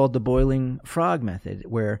is called the boiling frog method,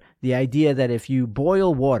 where the idea that if you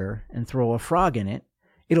boil water and throw a frog in it,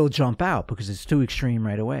 it'll jump out because it's too extreme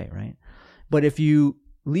right away, right? But if you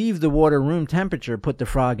leave the water room temperature, put the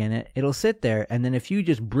frog in it, it'll sit there. And then if you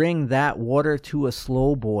just bring that water to a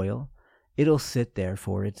slow boil, it'll sit there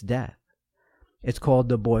for its death. It's called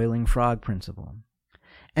the boiling frog principle.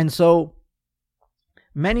 And so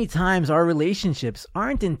many times our relationships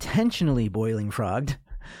aren't intentionally boiling frogged.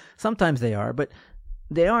 Sometimes they are, but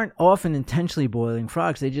they aren't often intentionally boiling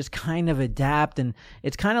frogs. They just kind of adapt, and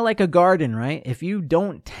it's kind of like a garden, right? If you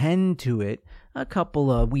don't tend to it, a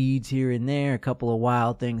couple of weeds here and there, a couple of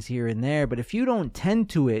wild things here and there, but if you don't tend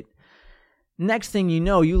to it, next thing you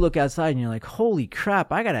know, you look outside and you're like, holy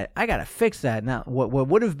crap, I gotta fix that. Now, what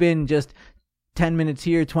would have been just 10 minutes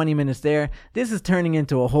here, 20 minutes there, this is turning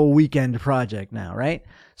into a whole weekend project now, right?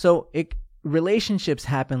 So relationships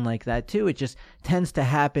happen like that too. It just tends to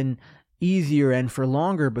happen easier and for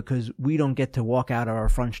longer because we don't get to walk out of our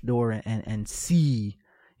front door and see,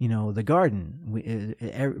 the garden.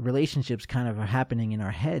 Relationships kind of are happening in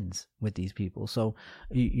our heads with these people. So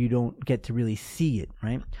you don't get to really see it,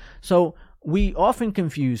 right? So we often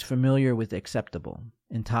confuse familiar with acceptable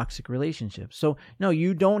in toxic relationships. So no,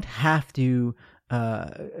 you don't have to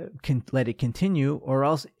let it continue, or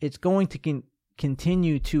else it's going to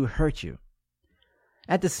continue to hurt you.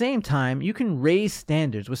 At the same time, you can raise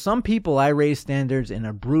standards. With some people, I raise standards in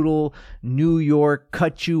a brutal New York,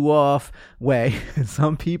 cut you off way.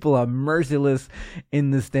 Some people are merciless in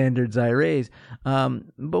the standards I raise.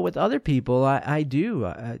 But with other people, I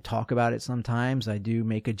do talk about it sometimes. I do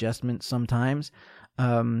make adjustments sometimes.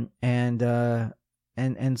 And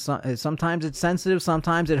sometimes it's sensitive.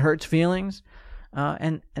 Sometimes it hurts feelings.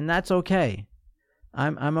 And that's okay.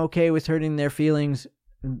 I'm okay with hurting their feelings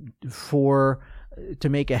to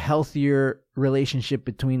make a healthier relationship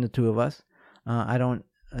between the two of us. I don't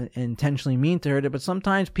intentionally mean to hurt it, but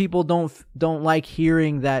sometimes people don't like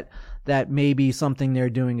hearing that maybe something they're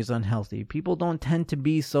doing is unhealthy. People don't tend to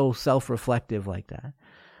be so self-reflective like that.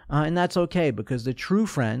 And that's okay, because the true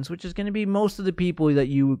friends, which is going to be most of the people that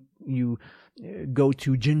you go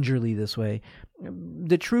to gingerly this way,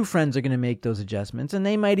 the true friends are going to make those adjustments, and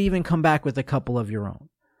they might even come back with a couple of your own.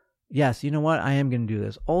 Yes, you know what? I am going to do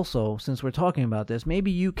this. Also, since we're talking about this, maybe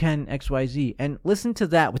you can XYZ, and listen to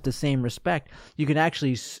that with the same respect. You can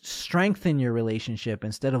actually strengthen your relationship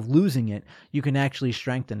instead of losing it. You can actually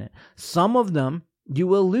strengthen it. Some of them you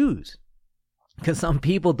will lose, because some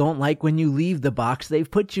people don't like when you leave the box they've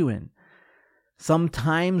put you in.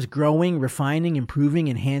 Sometimes growing, refining, improving,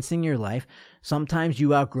 enhancing your life. Sometimes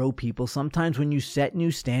you outgrow people. Sometimes when you set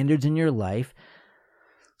new standards in your life,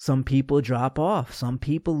 some people drop off, some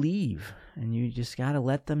people leave, and you just got to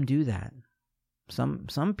let them do that.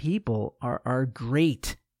 Some people are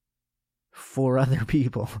great for other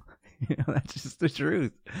people. That's just the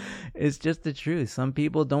truth. It's just the truth. Some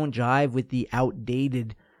people don't jive with the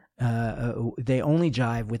outdated, they only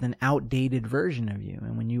jive with an outdated version of you.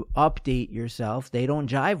 And when you update yourself, they don't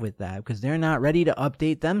jive with that because they're not ready to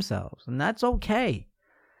update themselves. And that's okay.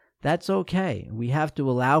 That's okay. We have to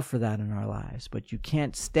allow for that in our lives, but you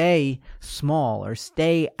can't stay small or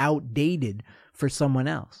stay outdated for someone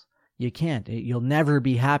else. You can't. You'll never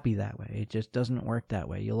be happy that way. It just doesn't work that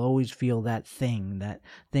way. You'll always feel that thing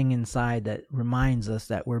inside that reminds us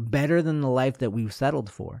that we're better than the life that we've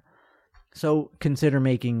settled for. So consider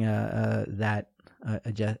making that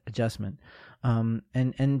adjustment.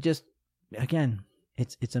 And just, again,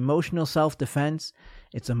 it's emotional self-defense.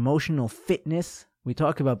 It's emotional fitness. We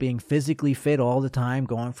talk about being physically fit all the time,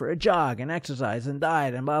 going for a jog and exercise and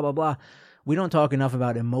diet and blah, blah, blah. We don't talk enough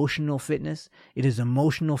about emotional fitness. It is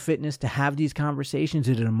emotional fitness to have these conversations.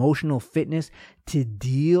 It is emotional fitness to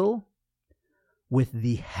deal with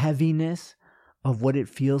the heaviness of what it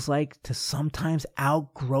feels like to sometimes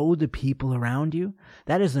outgrow the people around you.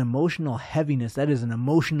 That is an emotional heaviness. That is an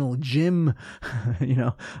emotional gym,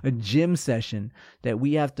 a gym session that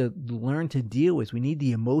we have to learn to deal with. We need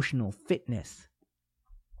the emotional fitness.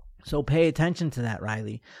 So pay attention to that,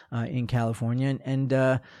 Riley, in California, and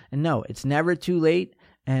no, it's never too late,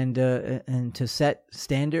 and to set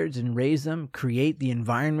standards and raise them, create the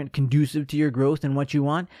environment conducive to your growth and what you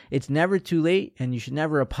want. It's never too late, and you should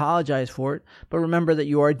never apologize for it. But remember that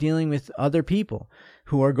you are dealing with other people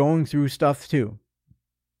who are going through stuff too.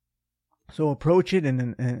 So approach it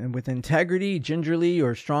and with integrity, gingerly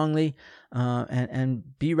or strongly, and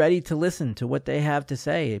be ready to listen to what they have to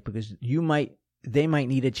say, because they might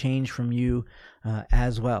need a change from you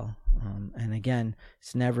as well. And again,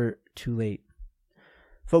 it's never too late.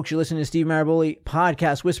 Folks, you're listening to Steve Maraboli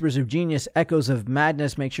podcast, Whispers of Genius, Echoes of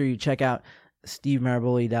Madness. Make sure you check out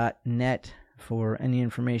stevemaraboli.net for any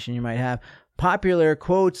information you might have. Popular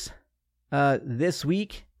quotes this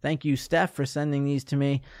week. Thank you, Steph, for sending these to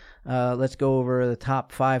me. Let's go over the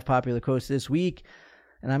top 5 popular quotes this week.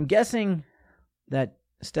 And I'm guessing that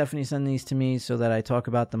Stephanie sent these to me so that I talk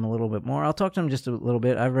about them a little bit more. I'll talk to them just a little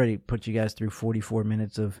bit. I've already put you guys through 44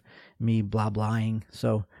 minutes of me blah-blahing,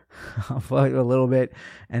 so I'll follow a little bit,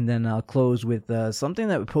 and then I'll close with something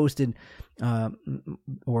that we posted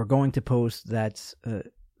or going to post that's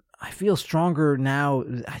I feel stronger now,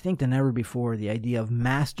 I think, than ever before, the idea of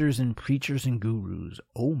masters and preachers and gurus.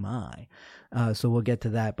 Oh my. So we'll get to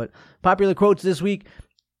that. But popular quotes this week.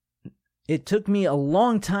 It took me a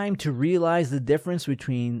long time to realize the difference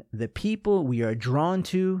between the people we are drawn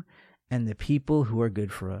to and the people who are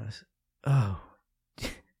good for us. Oh.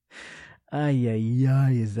 Ay,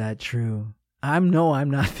 is that true? I'm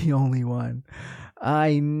not the only one.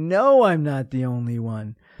 I know I'm not the only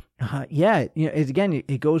one.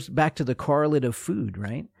 It goes back to the correlate of food,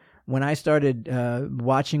 right? When I started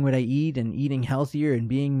watching what I eat and eating healthier and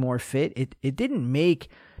being more fit, it didn't make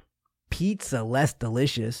pizza less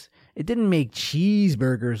delicious. It didn't make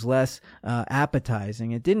cheeseburgers less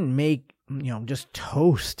appetizing. It didn't make, just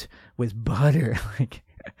toast with butter. Like,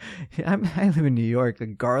 I live in New York.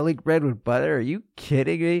 Like, garlic bread with butter? Are you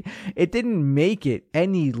kidding me? It didn't make it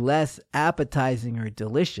any less appetizing or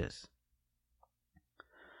delicious.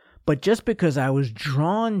 But just because I was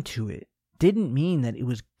drawn to it didn't mean that it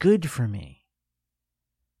was good for me.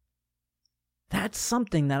 That's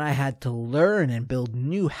something that I had to learn and build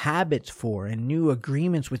new habits for, and new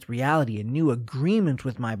agreements with reality, and new agreements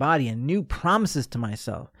with my body, and new promises to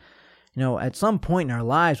myself. At some point in our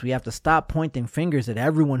lives, we have to stop pointing fingers at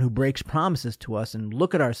everyone who breaks promises to us and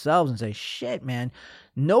look at ourselves and say, shit, man,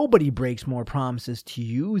 nobody breaks more promises to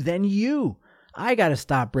you than you. I got to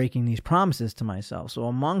stop breaking these promises to myself. So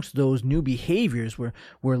amongst those new behaviors, we're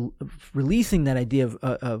releasing that idea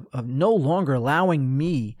of no longer allowing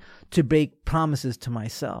me to break promises to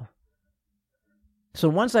myself. So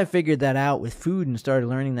once I figured that out with food and started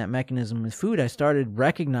learning that mechanism with food, I started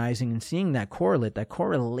recognizing and seeing that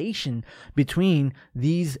correlation between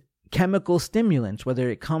these chemical stimulants, whether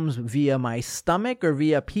it comes via my stomach or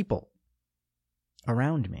via people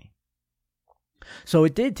around me. So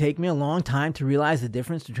it did take me a long time to realize the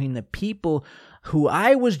difference between the people who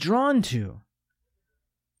I was drawn to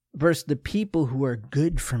versus the people who are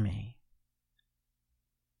good for me.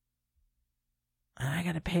 And I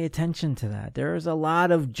got to pay attention to that. There is a lot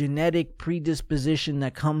of genetic predisposition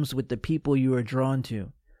that comes with the people you are drawn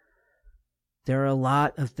to. There are a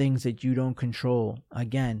lot of things that you don't control.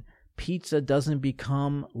 Again, pizza doesn't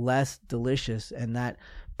become less delicious, and that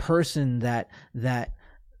person that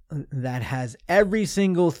has every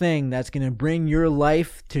single thing that's going to bring your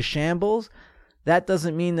life to shambles, that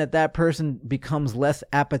doesn't mean that person becomes less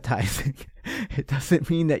appetizing. It doesn't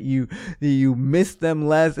mean that you miss them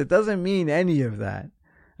less. It doesn't mean any of that.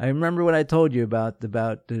 I remember what I told you about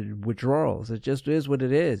the withdrawals. It just is what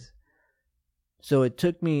it is. So it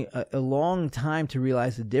took me a long time to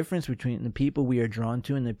realize the difference between the people we are drawn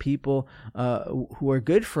to and the people who are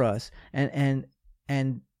good for us, and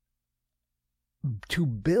to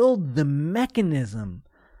build the mechanism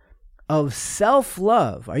of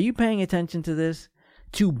self-love. Are you paying attention to this?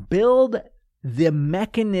 To build the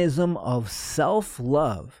mechanism of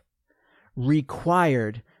self-love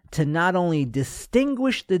required to not only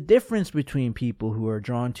distinguish the difference between people who are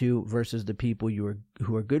drawn to versus the people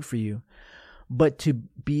who are good for you, but to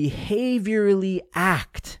behaviorally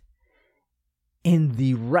act in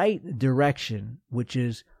the right direction, which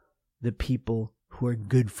is the people who are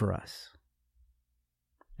good for us.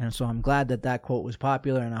 And so I'm glad that quote was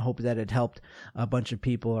popular, and I hope that it helped a bunch of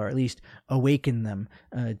people, or at least awaken them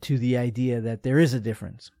to the idea that there is a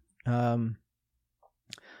difference. Another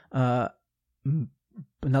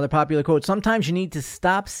popular quote: sometimes you need to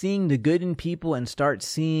stop seeing the good in people and start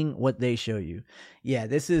seeing what they show you. Yeah,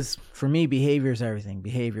 this is, for me, behavior is everything.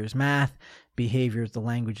 Behavior is math. Behavior is the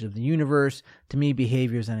language of the universe. To me,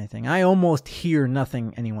 behavior is anything. I almost hear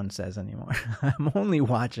nothing anyone says anymore. I'm only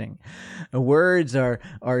watching. Words are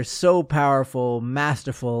so powerful,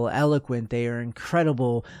 masterful, eloquent. They are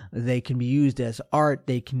incredible. They can be used as art.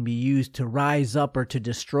 They can be used to rise up or to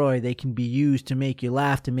destroy. They can be used to make you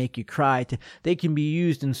laugh, to make you cry. They can be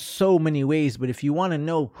used in so many ways. But if you want to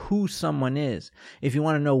know who someone is, if you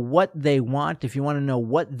want to know what they want, if you want to know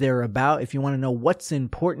what they're about, if you want to know what's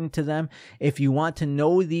important to them, if you want to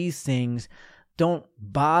know these things, don't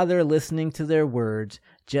bother listening to their words.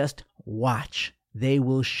 Just watch. They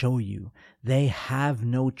will show you. They have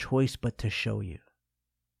no choice but to show you.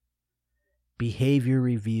 Behavior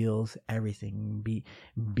reveals everything.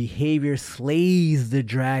 Behavior slays the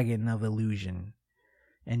dragon of illusion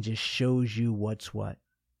and just shows you what's what.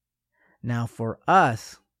 Now for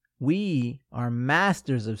us, we are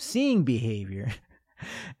masters of seeing behavior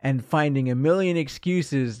and finding a million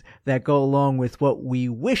excuses that go along with what we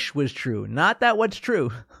wish was true. Not that what's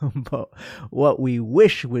true, but what we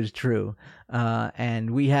wish was true.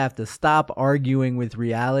 And we have to stop arguing with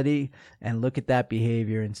reality and look at that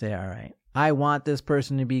behavior and say, all right, I want this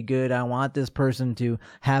person to be good. I want this person to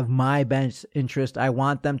have my best interest. I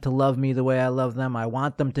want them to love me the way I love them. I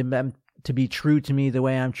want them to be true to me the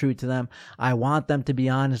way I'm true to them. I want them to be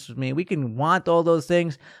honest with me. We can want all those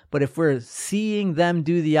things, but if we're seeing them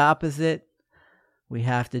do the opposite, we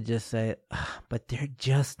have to just say, but they're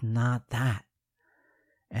just not that.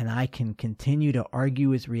 And I can continue to argue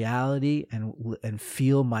with reality and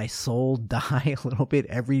feel my soul die a little bit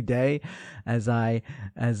every day as I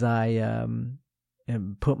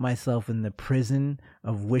put myself in the prison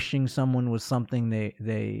of wishing someone was something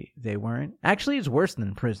they weren't. Actually, it's worse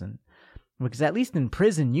than prison, because at least in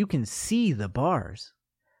prison you can see the bars.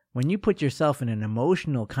 When you put yourself in an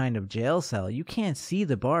emotional kind of jail cell, you can't see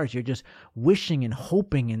the bars. You're just wishing and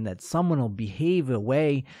hoping and that someone will behave a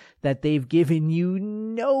way that they've given you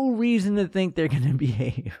no reason to think they're going to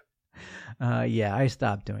behave. Yeah, I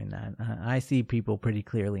stopped doing that. I see people pretty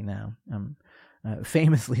clearly now.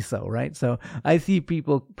 Famously so, right? So I see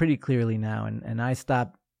people pretty clearly now, and I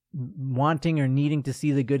stopped wanting or needing to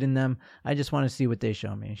see the good in them. I just want to see what they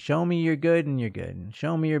show me. Show me you're good and you're good. And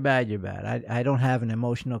show me you're bad, you're bad. I don't have an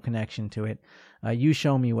emotional connection to it. You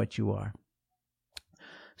show me what you are.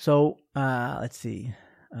 So let's see.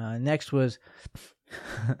 Next was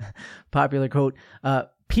popular quote.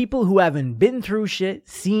 People who haven't been through shit,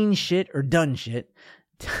 seen shit, or done shit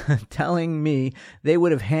telling me they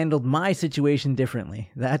would have handled my situation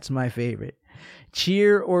differently. That's my favorite.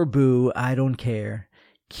 Cheer or boo, I don't care.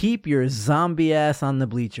 Keep your zombie ass on the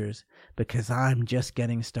bleachers because I'm just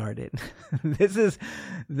getting started.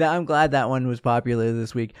 I'm glad that one was popular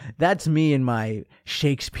this week. That's me and my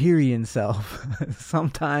Shakespearean self.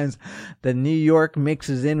 Sometimes the New York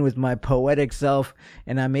mixes in with my poetic self,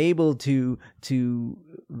 and I'm able to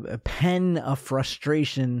pen a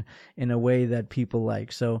frustration in a way that people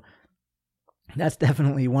like. So that's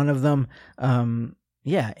definitely one of them.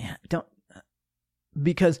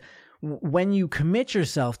 Because when you commit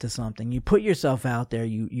yourself to something, you put yourself out there,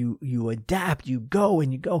 you adapt, you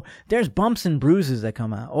go, there's bumps and bruises that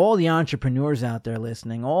come out. All the entrepreneurs out there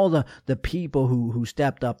listening, all the people who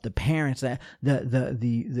stepped up, the parents,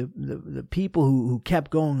 the people who kept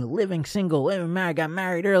going, living single, living married, got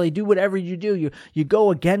married early, do whatever you do. You go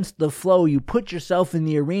against the flow. You put yourself in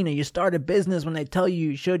the arena. You start a business when they tell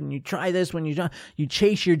you shouldn't. You try this when you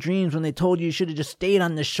chase your dreams when they told you should have just stayed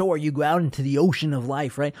on the shore. You go out into the ocean of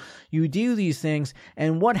life, right? You do these things,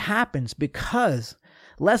 and what happens? Because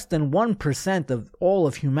less than 1% of all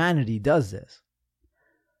of humanity does this.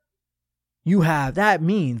 That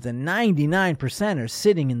means that 99% are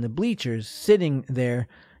sitting in the bleachers, sitting there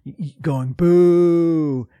going,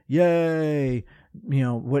 boo, yay,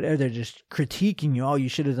 whatever. They're just critiquing you. Oh, you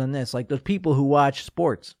should have done this. Like those people who watch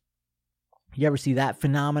sports. You ever see that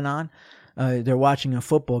phenomenon? They're watching a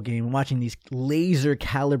football game, watching these laser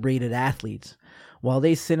calibrated athletes. While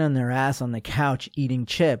they sit on their ass on the couch eating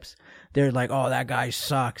chips, they're like, oh, that guy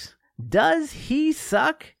sucks. Does he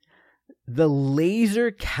suck? The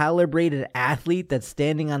laser calibrated athlete that's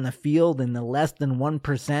standing on the field in the less than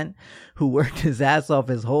 1% who worked his ass off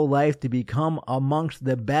his whole life to become amongst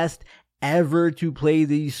the best ever to play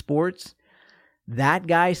these sports, that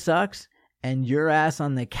guy sucks, and your ass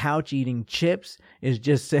on the couch eating chips is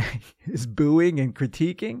just is booing and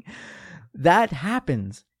critiquing. That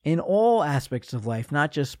happens in all aspects of life,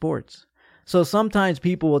 not just sports. So sometimes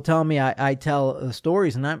people will tell me, I tell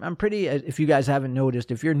stories, and I'm pretty, if you guys haven't noticed,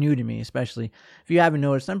 if you're new to me, especially, if you haven't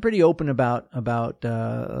noticed, I'm pretty open about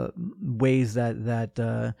ways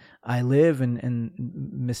that I live and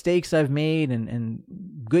mistakes I've made and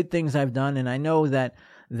good things I've done. And I know that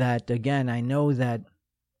again, I know that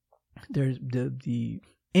there's the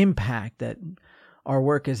impact that our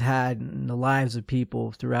work has had in the lives of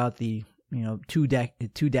people throughout the 2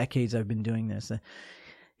 decades I've been doing this.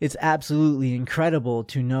 It's absolutely incredible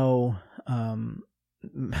to know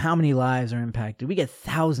how many lives are impacted. We get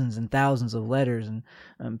thousands and thousands of letters,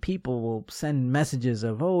 and people will send messages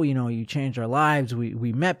of, oh, you changed our lives.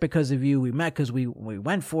 We met because of you. We met because we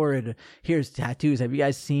went for it. Here's tattoos. Have you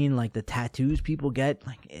guys seen like the tattoos people get?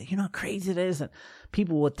 Like, how crazy it is that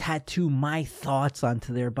people will tattoo my thoughts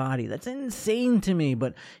onto their body. That's insane to me,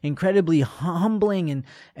 but incredibly humbling,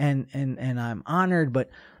 and I'm honored. But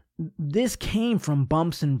this came from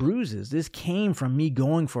bumps and bruises. This came from me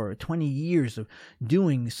going for 20 years of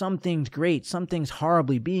doing some things great, some things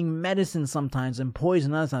horribly, being medicine sometimes and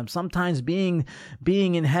poison other times, sometimes being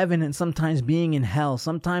in heaven and sometimes being in hell,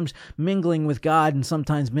 sometimes mingling with God and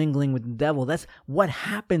sometimes mingling with the devil. That's what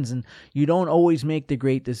happens, and you don't always make the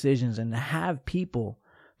great decisions. And to have people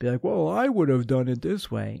be like, well, I would have done it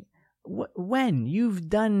this way. When? You've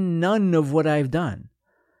done none of what I've done.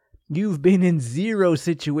 You've been in zero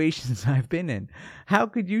situations I've been in. How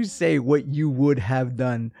could you say what you would have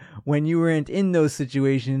done when you weren't in those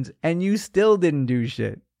situations and you still didn't do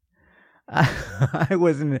shit? I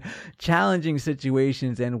was in challenging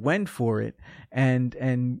situations and went for it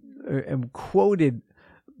and quoted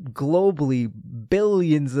globally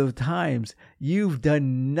billions of times. You've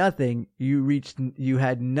done nothing. You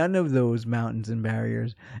had none of those mountains and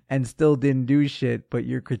barriers and still didn't do shit, but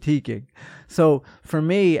you're critiquing. So for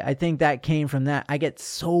me, I think that came from that. I get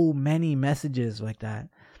so many messages like that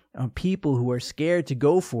on people who are scared to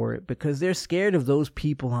go for it because they're scared of those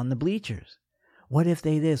people on the bleachers. What if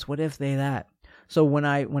they this? What if they that? So when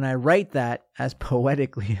I write that as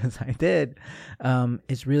poetically as I did,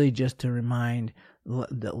 it's really just to remind,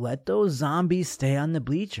 let those zombies stay on the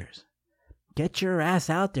bleachers. Get your ass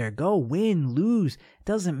out there. Go win, lose. It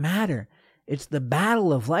doesn't matter. It's the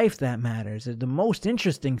battle of life that matters. The most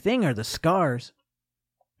interesting thing are the scars.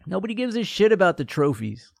 Nobody gives a shit about the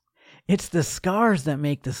trophies. It's the scars that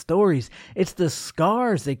make the stories. It's the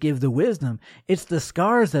scars that give the wisdom. It's the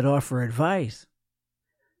scars that offer advice.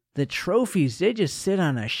 The trophies, they just sit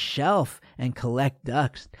on a shelf and collect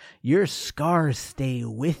dust. Your scars stay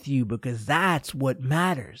with you because that's what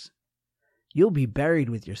matters. You'll be buried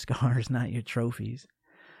with your scars, not your trophies.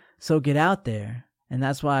 So get out there. And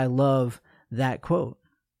that's why I love that quote.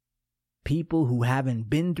 People who haven't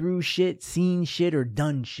been through shit, seen shit, or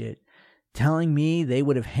done shit, telling me they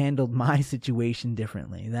would have handled my situation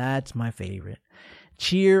differently. That's my favorite.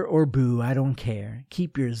 Cheer or boo, I don't care.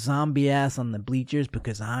 Keep your zombie ass on the bleachers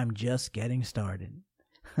because I'm just getting started.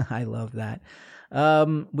 I love that.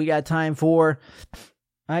 We got time for,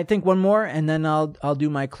 I think, one more, and then I'll do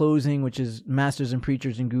my closing, which is Masters and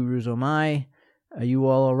Preachers and Gurus Oh My. Are you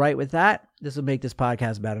all right with that? This will make this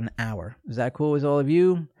podcast about an hour. Is that cool with all of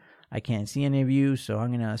you? I can't see any of you, so I'm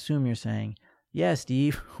going to assume you're saying, yeah,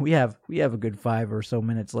 Steve, we have a good 5 or so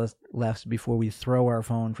minutes left before we throw our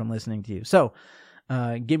phone from listening to you. So,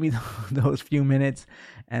 give me those few minutes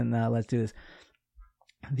and let's do this.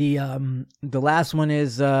 The last one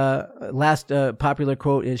is popular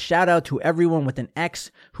quote is, shout out to everyone with an ex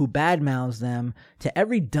who badmouths them, to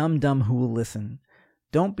every dum-dum who will listen.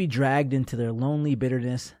 Don't be dragged into their lonely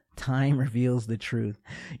bitterness. Time reveals the truth.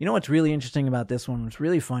 You know what's really interesting about this one? What's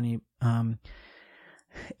really funny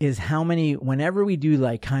is how many, whenever we do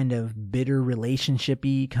like kind of bitter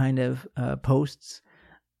relationship-y kind of posts,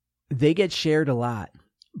 they get shared a lot,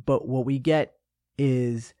 but what we get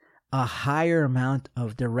is a higher amount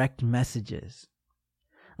of direct messages.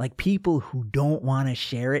 Like people who don't want to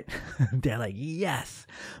share it, they're like, yes,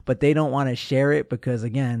 but they don't want to share it because,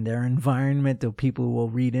 again, their environment of people will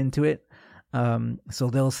read into it. So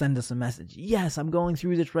they'll send us a message. Yes, I'm going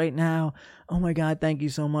through this right now. Oh my God, thank you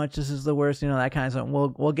so much. This is the worst, that kind of stuff.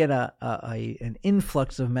 We'll get an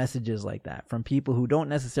influx of messages like that from people who don't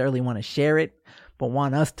necessarily want to share it, but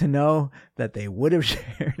want us to know that they would have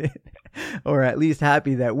shared it, or at least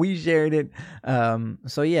happy that we shared it.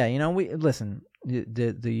 So yeah, we listen.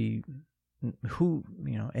 If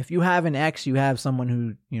you have an ex, you have someone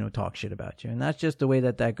who, talks shit about you. And that's just the way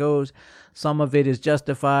that goes. Some of it is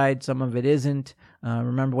justified. Some of it isn't.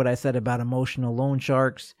 Remember what I said about emotional loan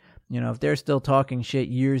sharks. If they're still talking shit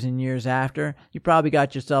years and years after, you probably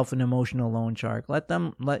got yourself an emotional loan shark.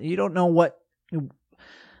 You don't know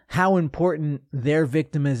how important their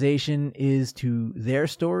victimization is to their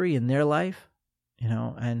story and their life,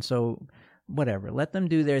 and so whatever, let them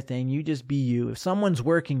do their thing. You just be you. If someone's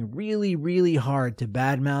working really, really hard to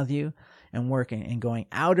badmouth you and working and going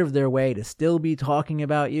out of their way to still be talking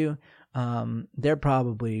about you, they're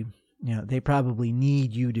probably, they probably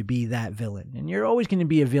need you to be that villain. And you're always going to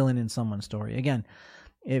be a villain in someone's story. Again,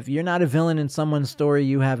 if you're not a villain in someone's story,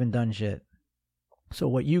 you haven't done shit. So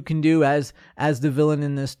what you can do as the villain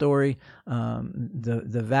in this story,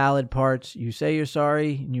 the valid parts, you say you're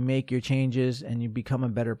sorry, you make your changes, and you become a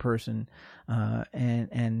better person.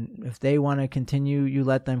 And if they want to continue, you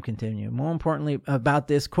let them continue. More importantly about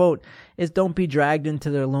this quote is, don't be dragged into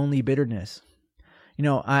their lonely bitterness.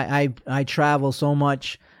 I travel so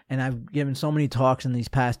much, and I've given so many talks in these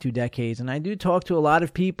past 2 decades, and I do talk to a lot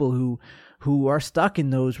of people who who are stuck in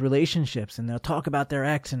those relationships, and they'll talk about their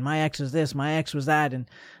ex, and my ex was this, my ex was that,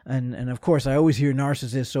 and of course I always hear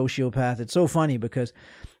narcissist, sociopath. It's so funny because,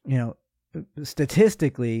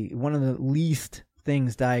 statistically, one of the least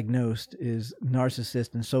things diagnosed is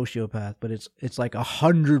narcissist and sociopath, but it's like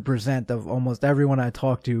 100% of almost everyone I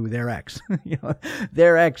talk to, their ex.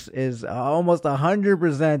 Their ex is almost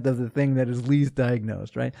 100% of the thing that is least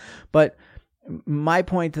diagnosed, right? But my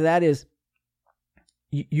point to that is,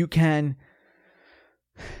 you can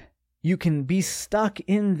be stuck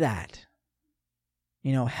in that.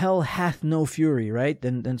 Hell hath no fury, right?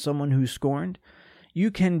 Than someone who's scorned. You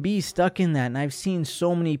can be stuck in that, and I've seen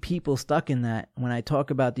so many people stuck in that when I talk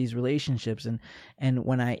about these relationships, and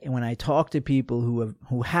when I talk to people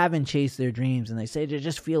who haven't chased their dreams, and they say they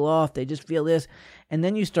just feel off, they just feel this, and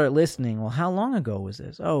then you start listening. Well, how long ago was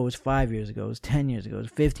this? Oh, it was 5 years ago, it was 10 years ago, it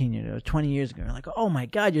was 15 years ago, it was 20 years ago. You're like, oh my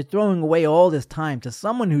God, you're throwing away all this time to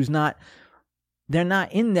someone who's not. They're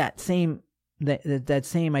not in that same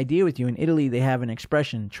idea with you. In Italy, they have an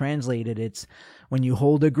expression translated. It's when you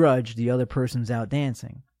hold a grudge, the other person's out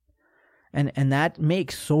dancing. And that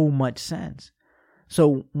makes so much sense.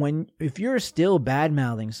 So if you're still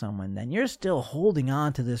bad-mouthing someone, then you're still holding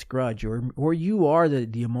on to this grudge, or you are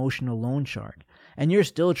the emotional loan shark, and you're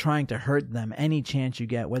still trying to hurt them any chance you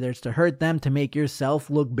get, whether it's to hurt them to make yourself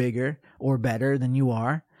look bigger or better than you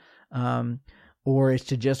are, or it's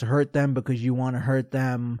to just hurt them because you want to hurt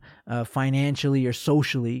them financially or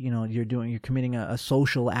socially. You're committing a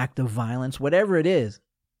social act of violence, whatever it is.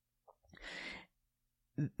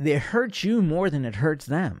 It hurts you more than it hurts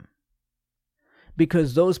them.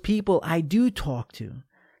 Because those people I do talk to,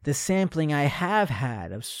 the sampling I have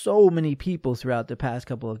had of so many people throughout the past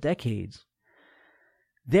couple of decades,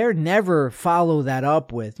 they're never follow that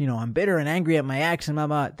up with, I'm bitter and angry at my ex and blah,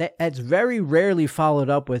 blah. That's very rarely followed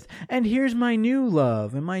up with, and here's my new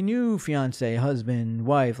love and my new fiance, husband,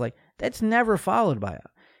 wife. Like, that's never followed by it.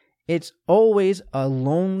 It's always a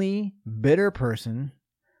lonely, bitter person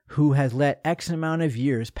who has let X amount of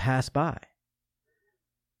years pass by.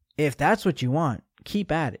 If that's what you want,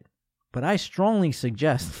 keep at it. But I strongly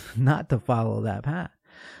suggest not to follow that path.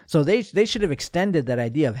 So they should have extended that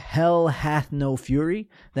idea of hell hath no fury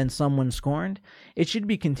than someone scorned. It should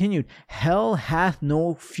be continued. Hell hath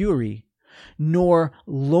no fury, nor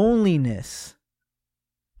loneliness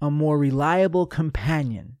a more reliable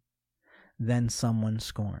companion than someone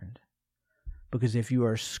scorned. Because if you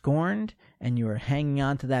are scorned and you are hanging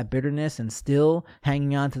on to that bitterness and still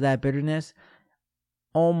hanging on to that bitterness,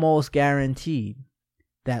 almost guaranteed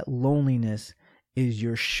that loneliness is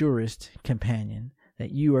your surest companion,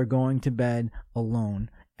 that you are going to bed alone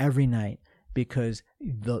every night because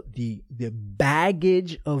the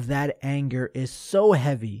baggage of that anger is so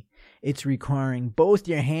heavy, it's requiring both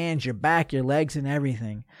your hands, your back, your legs, and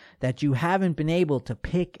everything, that you haven't been able to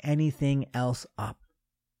pick anything else up.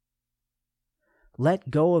 Let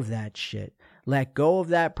go of that shit. Let go of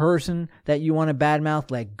that person that you want to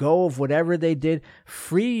badmouth. Let go of whatever they did.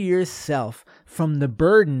 Free yourself from the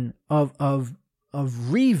burden of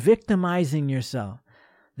re-victimizing yourself.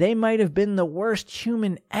 They might have been the worst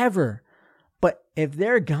human ever, but if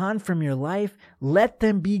they're gone from your life, let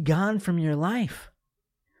them be gone from your life.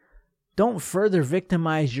 Don't further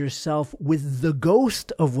victimize yourself with the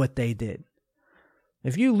ghost of what they did.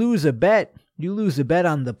 If you lose a bet, you lose a bet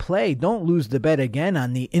on the play. Don't lose the bet again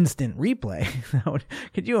on the instant replay.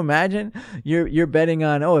 Could you imagine? You're betting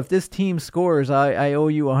on, if this team scores, I owe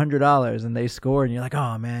you $100, and they score, and you're like,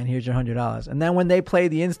 oh man, here's your $100. And then when they play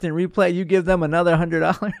the instant replay, you give them another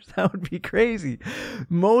 $100. That would be crazy.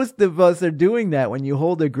 Most of us are doing that. When you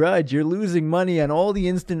hold a grudge, you're losing money on all the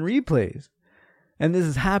instant replays. And this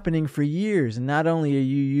is happening for years. And not only are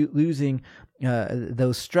you losing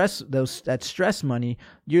that stress money,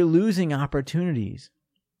 you're losing opportunities.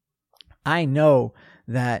 I know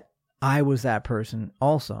that I was that person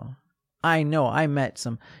also. I know I met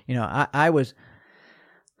some, I was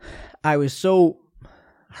so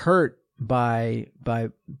hurt by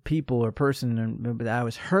people or person that I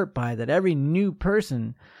was hurt by, that every new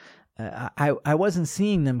person, I wasn't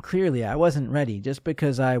seeing them clearly. I wasn't ready. Just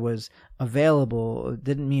because I was available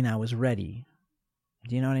didn't mean I was ready.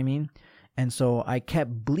 Do you know what I mean? And so I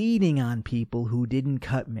kept bleeding on people who didn't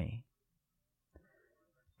cut me.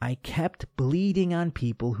 I kept bleeding on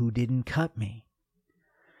people who didn't cut me.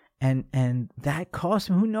 And that cost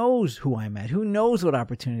me. Who knows who I met? Who knows what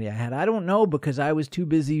opportunity I had? I don't know, because I was too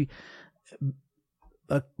busy.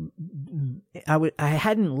 I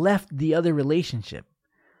hadn't left the other relationship.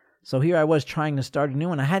 So here I was trying to start a new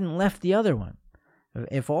one. I hadn't left the other one.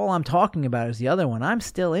 If all I'm talking about is the other one, I'm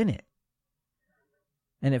still in it.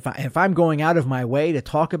 And if I'm going out of my way to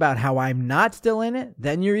talk about how I'm not still in it,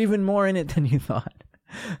 then you're even more in it than you thought.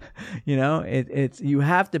 It's you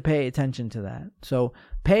have to pay attention to that. So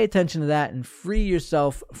pay attention to that and free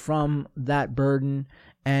yourself from that burden.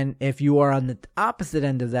 And if you are on the opposite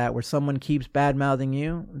end of that, where someone keeps bad-mouthing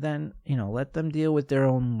you, then, let them deal with their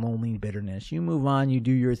own lonely bitterness. You move on, you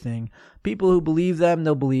do your thing. People who believe them,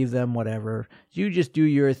 they'll believe them, whatever. You just do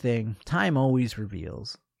your thing. Time always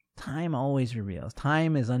reveals. Time always reveals.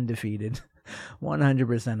 Time is undefeated.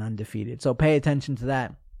 100% undefeated. So pay attention to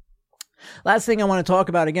that. Last thing I want to talk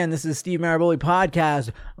about, again, this is Steve Maraboli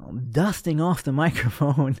podcast. I'm dusting off the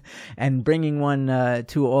microphone and bringing one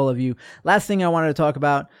to all of you. Last thing I wanted to talk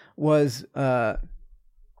about was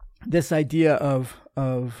this idea of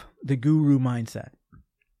the guru mindset.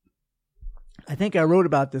 I think I wrote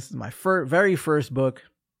about this in my very first book,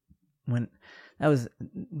 when that was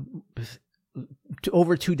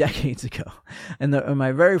over 2 decades ago, in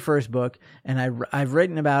my very first book, and I've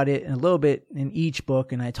written about it a little bit in each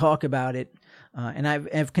book, and I talk about it, and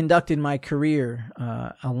I've conducted my career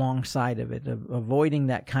alongside of it, avoiding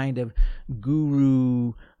that kind of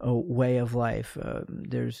guru way of life.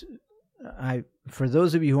 For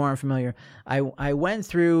those of you who aren't familiar, I went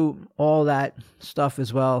through all that stuff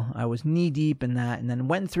as well. I was knee deep in that, and then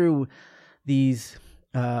went through these.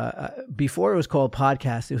 Before it was called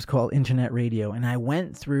podcast, it was called internet radio. And I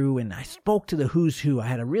went through and I spoke to the who's who. I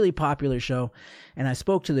had a really popular show, and I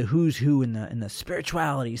spoke to the who's who in the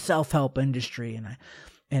spirituality, self-help industry.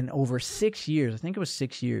 And over 6 years, I think it was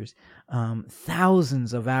 6 years,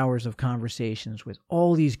 thousands of hours of conversations with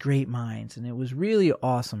all these great minds. And it was really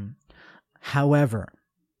awesome. However,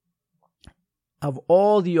 of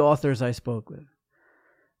all the authors I spoke with,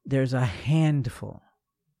 there's a handful,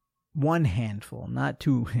 one handful, not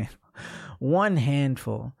two, one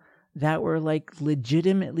handful that were like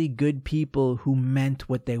legitimately good people who meant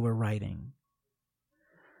what they were writing.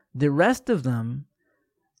 The rest of them,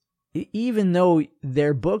 even though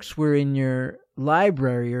their books were in your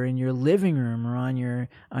library or in your living room or on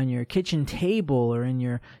your kitchen table or in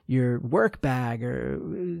your work bag, or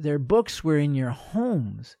their books were in your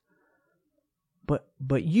homes,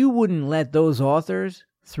 but you wouldn't let those authors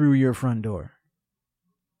through your front door.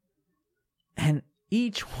 And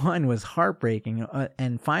each one was heartbreaking.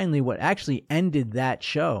 And finally, what actually ended that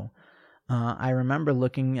show, I remember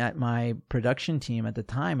looking at my production team at the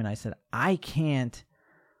time, and I said, I can't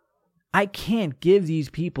give these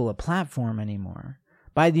people a platform anymore.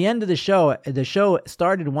 By the end of the show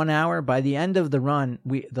started 1 hour. By the end of the run,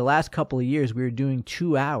 the last couple of years, we were doing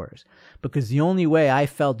 2 hours, because the only way I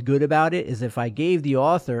felt good about it is if I gave the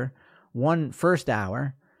author one first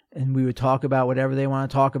hour, and we would talk about whatever they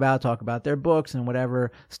want to talk about their books and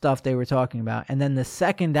whatever stuff they were talking about. And then the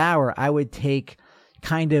second hour, I would take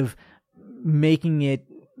kind of bringing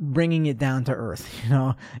it down to earth,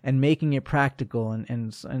 and making it practical,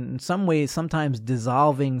 and in some ways, sometimes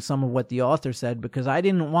dissolving some of what the author said, because I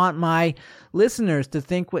didn't want my listeners to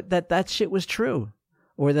think that shit was true,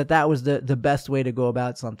 or that was the best way to go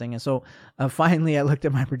about something. And so finally I looked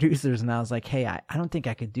at my producers and I was like, hey, I don't think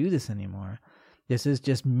I could do this anymore. This is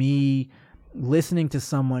just me listening to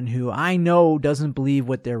someone who I know doesn't believe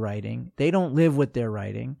what they're writing. They don't live what they're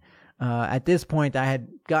writing. At this point, I had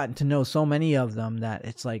gotten to know so many of them that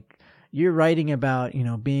it's like, you're writing about,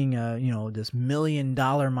 being this $1 million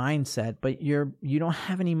mindset, but you don't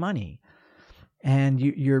have any money. And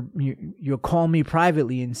you'll call me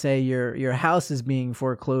privately and say your house is being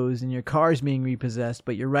foreclosed and your car's being repossessed,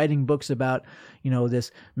 but you're writing books about, this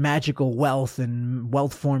magical wealth and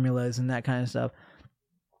wealth formulas and that kind of stuff.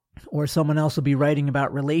 Or someone else will be writing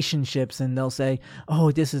about relationships, and they'll say,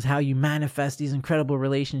 oh, this is how you manifest these incredible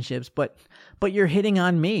relationships. But you're hitting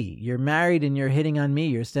on me. You're married and you're hitting on me.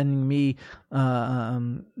 You're sending me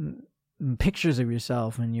pictures of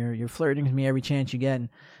yourself, and you're flirting with me every chance you get.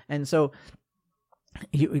 And so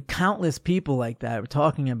countless people like that were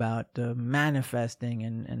talking about manifesting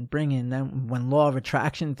and bringing them, when law of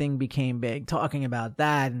attraction thing became big, talking about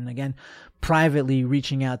that. And again, privately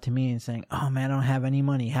reaching out to me and saying, oh man, I don't have any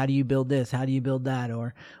money. How do you build this? How do you build that?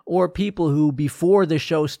 Or people who before the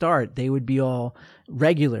show start, they would be all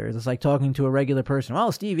regulars. It's like talking to a regular person. Oh,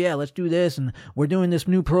 Steve, yeah, let's do this. And we're doing this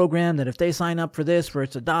new program that if they sign up for this,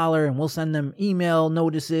 it's $1, and we'll send them email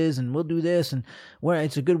notices, and we'll do this, and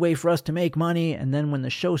it's a good way for us to make money. And then when the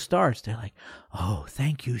show starts, they're like, oh,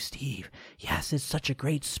 thank you, Steve. Yes, it's such a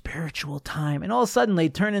great spiritual time. And all of a sudden they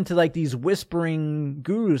turn into like these whispering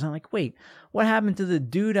gurus. I'm like, wait, what happened to the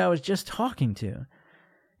dude I was just talking to?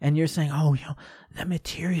 And you're saying, oh, the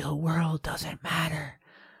material world doesn't matter.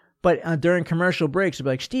 But during commercial breaks, they'll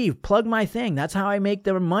be like, Steve, plug my thing. That's how I make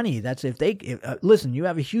their money. That's listen, you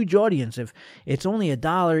have a huge audience. If it's only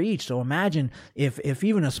 $1 each, so imagine if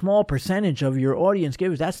even a small percentage of your audience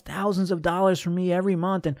gives, that's thousands of dollars for me every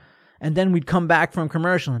month. And then we'd come back from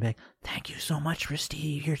commercial and be like, thank you so much for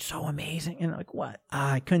Steve. You're so amazing. And like, what?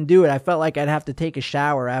 I couldn't do it. I felt like I'd have to take a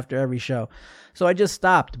shower after every show. So I just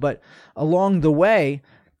stopped. But along the way,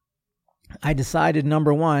 I decided,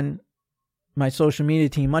 number one, my social media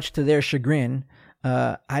team, much to their chagrin,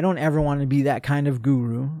 I don't ever want to be that kind of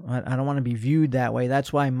guru. I don't want to be viewed that way.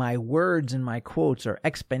 That's why my words and my quotes are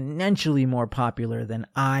exponentially more popular than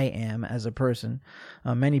I am as a person.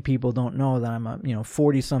 Many people don't know that I'm a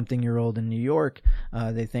 40-something-year-old in New York.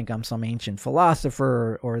 They think I'm some ancient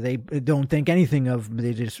philosopher, or they don't think anything of.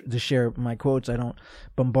 They just share my quotes. I don't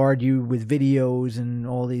bombard you with videos and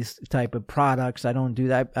all these type of products. I don't do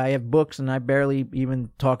that. I have books, and I barely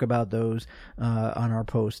even talk about those on our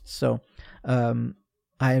posts. So.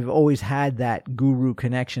 I've always had that guru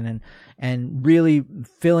connection, and really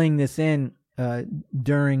filling this in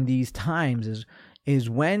during these times is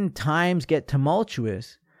when times get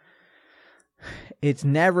tumultuous. It's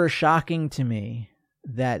never shocking to me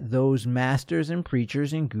that those masters and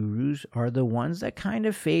preachers and gurus are the ones that kind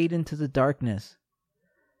of fade into the darkness,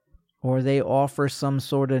 or they offer some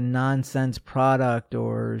sort of nonsense product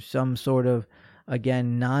or some sort of,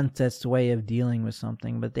 again, nonsense way of dealing with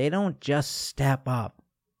something, but they don't just step up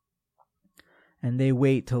and they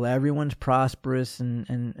wait till everyone's prosperous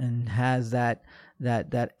and has that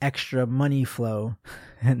extra money flow,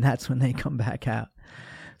 and that's when they come back out.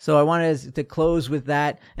 So I wanted to close with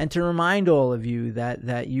that and to remind all of you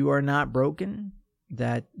that you are not broken,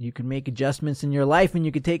 that you can make adjustments in your life, and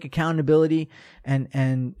you could take accountability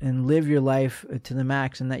and live your life to the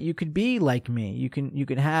max, and that you could be like me. You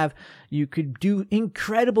could do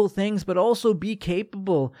incredible things, but also be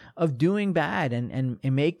capable of doing bad and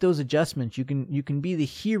make those adjustments. You can be the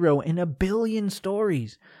hero in 1 billion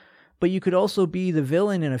stories, but you could also be the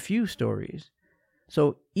villain in a few stories.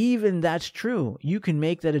 So even that's true. You can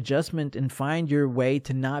make that adjustment and find your way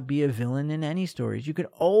to not be a villain in any stories. You could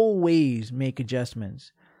always make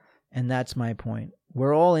adjustments. And that's my point.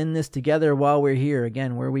 We're all in this together while we're here.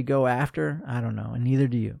 Again, where we go after, I don't know, and neither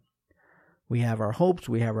do you. We have our hopes,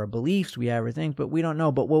 we have our beliefs, we have our things, but we don't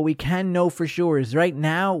know. But what we can know for sure is right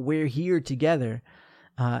now we're here together.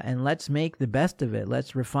 And let's make the best of it.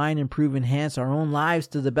 Let's refine, improve, enhance our own lives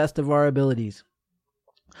to the best of our abilities.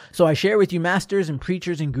 So I share with you, masters and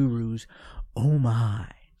preachers and gurus, oh my.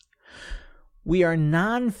 We are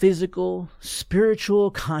non-physical,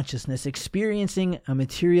 spiritual consciousness experiencing a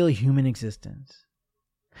material human existence.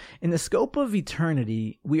 In the scope of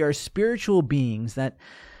eternity, we are spiritual beings that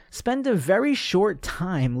spend a very short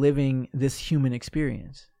time living this human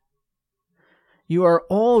experience. You are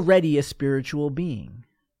already a spiritual being.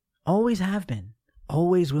 Always have been.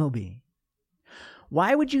 Always will be.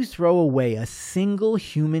 Why would you throw away a single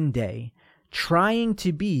human day trying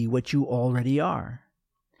to be what you already are?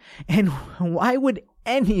 And why would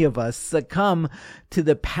any of us succumb to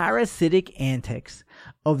the parasitic antics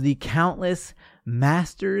of the countless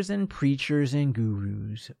masters and preachers and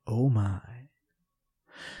gurus? Oh my.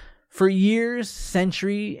 For years,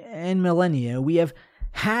 centuries, and millennia, we have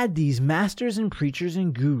had these masters and preachers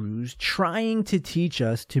and gurus trying to teach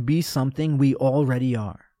us to be something we already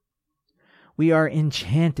are. We are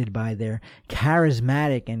enchanted by their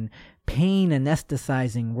charismatic and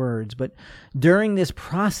pain-anesthetizing words, but during this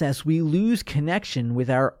process, we lose connection with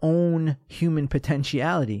our own human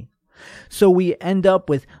potentiality. So we end up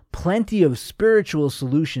with plenty of spiritual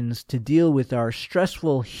solutions to deal with our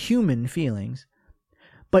stressful human feelings,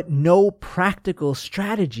 but no practical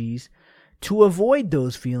strategies to avoid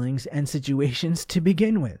those feelings and situations to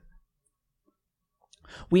begin with.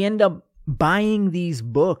 We end up buying these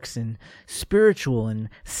books and spiritual and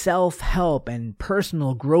self-help and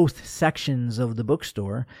personal growth sections of the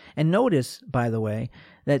bookstore. And notice, by the way,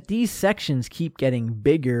 that these sections keep getting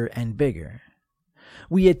bigger and bigger.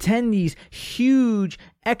 We attend these huge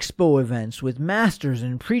expo events with masters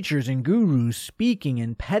and preachers and gurus speaking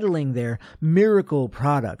and peddling their miracle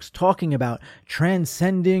products, talking about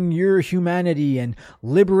transcending your humanity and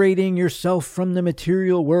liberating yourself from the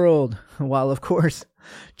material world, while, of course,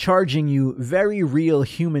 charging you very real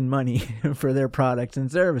human money for their products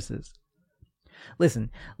and services.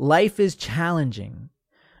 Listen, life is challenging.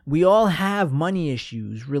 We all have money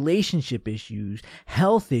issues, relationship issues,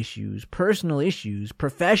 health issues, personal issues,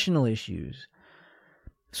 professional issues.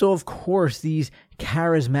 So, of course, these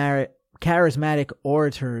charismatic charismatic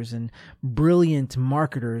orators and brilliant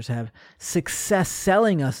marketers have success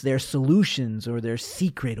selling us their solutions or their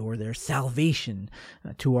secret or their salvation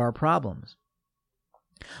to our problems.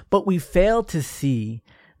 But we fail to see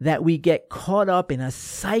that we get caught up in a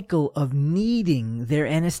cycle of needing their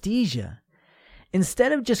anesthesia,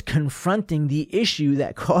 instead of just confronting the issue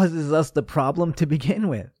that causes us the problem to begin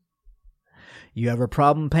with. You have a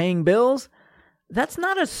problem paying bills? That's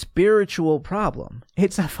not a spiritual problem.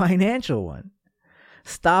 It's a financial one.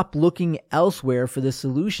 Stop looking elsewhere for the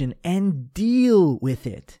solution and deal with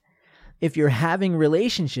it. If you're having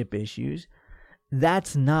relationship issues,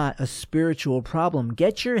 that's not a spiritual problem.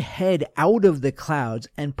 Get your head out of the clouds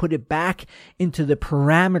and put it back into the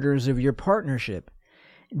parameters of your partnership.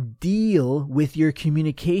 Deal with your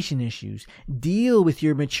communication issues. Deal with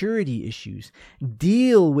your maturity issues.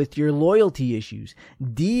 Deal with your loyalty issues.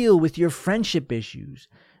 Deal with your friendship issues.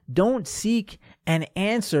 Don't seek an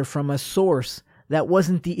answer from a source that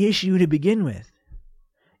wasn't the issue to begin with.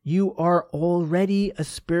 You are already a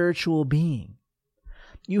spiritual being.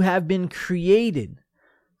 You have been created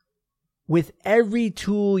with every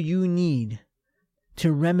tool you need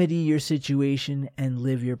to remedy your situation and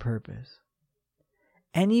live your purpose.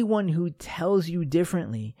 Anyone who tells you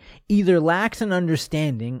differently either lacks an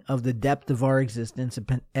understanding of the depth of our existence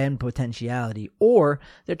and potentiality, or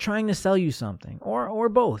they're trying to sell you something, or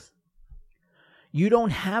both. You don't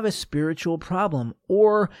have a spiritual problem,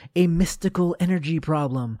 or a mystical energy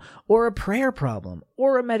problem, or a prayer problem,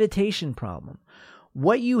 or a meditation problem.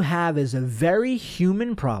 What you have is a very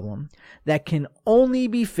human problem that can only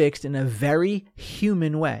be fixed in a very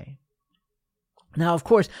human way. Now, of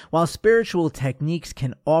course, while spiritual techniques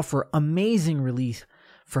can offer amazing relief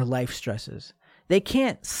for life stresses, they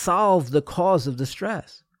can't solve the cause of the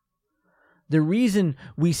stress. The reason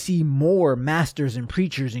we see more masters and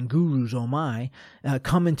preachers and gurus,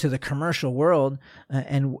 come into the commercial world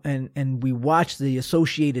and we watch the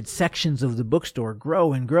associated sections of the bookstore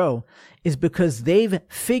grow and grow is because they've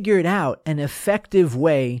figured out an effective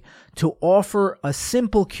way to offer a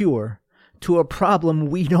simple cure to a problem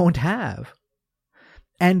we don't have.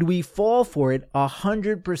 And we fall for it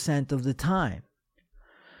 100% of the time.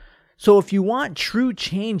 So if you want true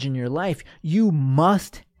change in your life, you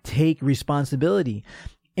must take responsibility.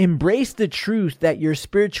 Embrace the truth that your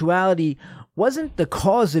spirituality wasn't the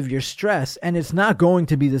cause of your stress, and it's not going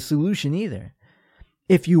to be the solution either.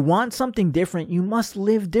 If you want something different, you must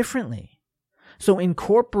live differently. So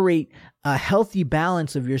incorporate a healthy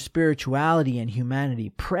balance of your spirituality and humanity.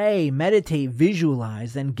 Pray, meditate,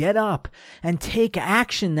 visualize, then get up and take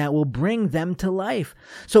action that will bring them to life.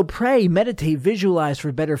 So pray, meditate, visualize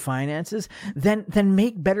for better finances, then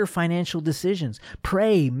make better financial decisions.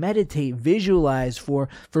 Pray, meditate, visualize for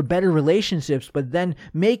better relationships, but then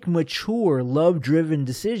make mature, love-driven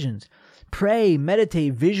decisions. Pray,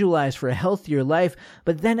 meditate, visualize for a healthier life,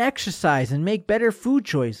 but then exercise and make better food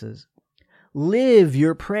choices. Live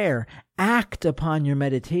your prayer. Act upon your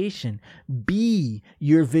meditation. Be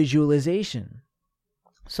your visualization.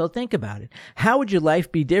 So think about it. How would your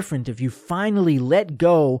life be different if you finally let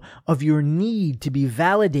go of your need to be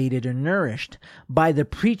validated or nourished by the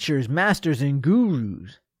preachers, masters, and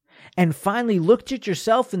gurus, and finally looked at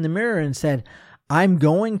yourself in the mirror and said, I'm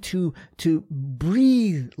going to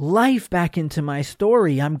breathe life back into my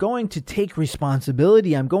story. I'm going to take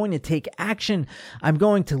responsibility. I'm going to take action. I'm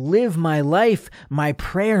going to live my life, my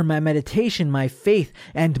prayer, my meditation, my faith,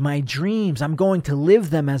 and my dreams. I'm going to live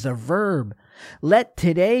them as a verb. Let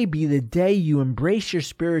today be the day you embrace your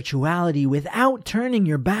spirituality without turning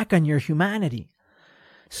your back on your humanity.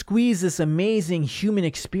 Squeeze this amazing human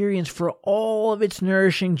experience for all of its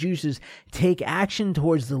nourishing juices. Take action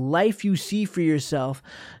towards the life you see for yourself.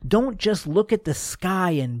 Don't just look at the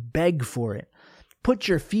sky and beg for it. Put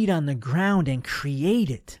your feet on the ground and create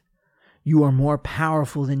it. You are more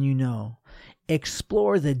powerful than you know.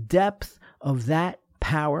 Explore the depth of that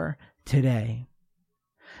power today.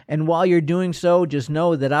 And while you're doing so, just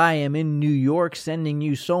know that I am in New York sending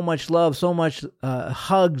you so much love, so much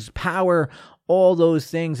hugs, power, all those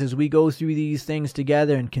things as we go through these things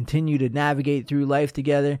together and continue to navigate through life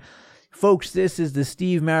together. Folks, this is the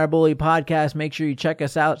Steve Maraboli podcast. Make sure you check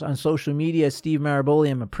us out on social media. Steve Maraboli,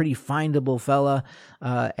 I'm a pretty findable fella.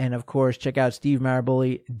 And of course, check out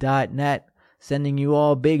stevemaraboli.net. Sending you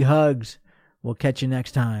all big hugs. We'll catch you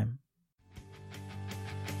next time.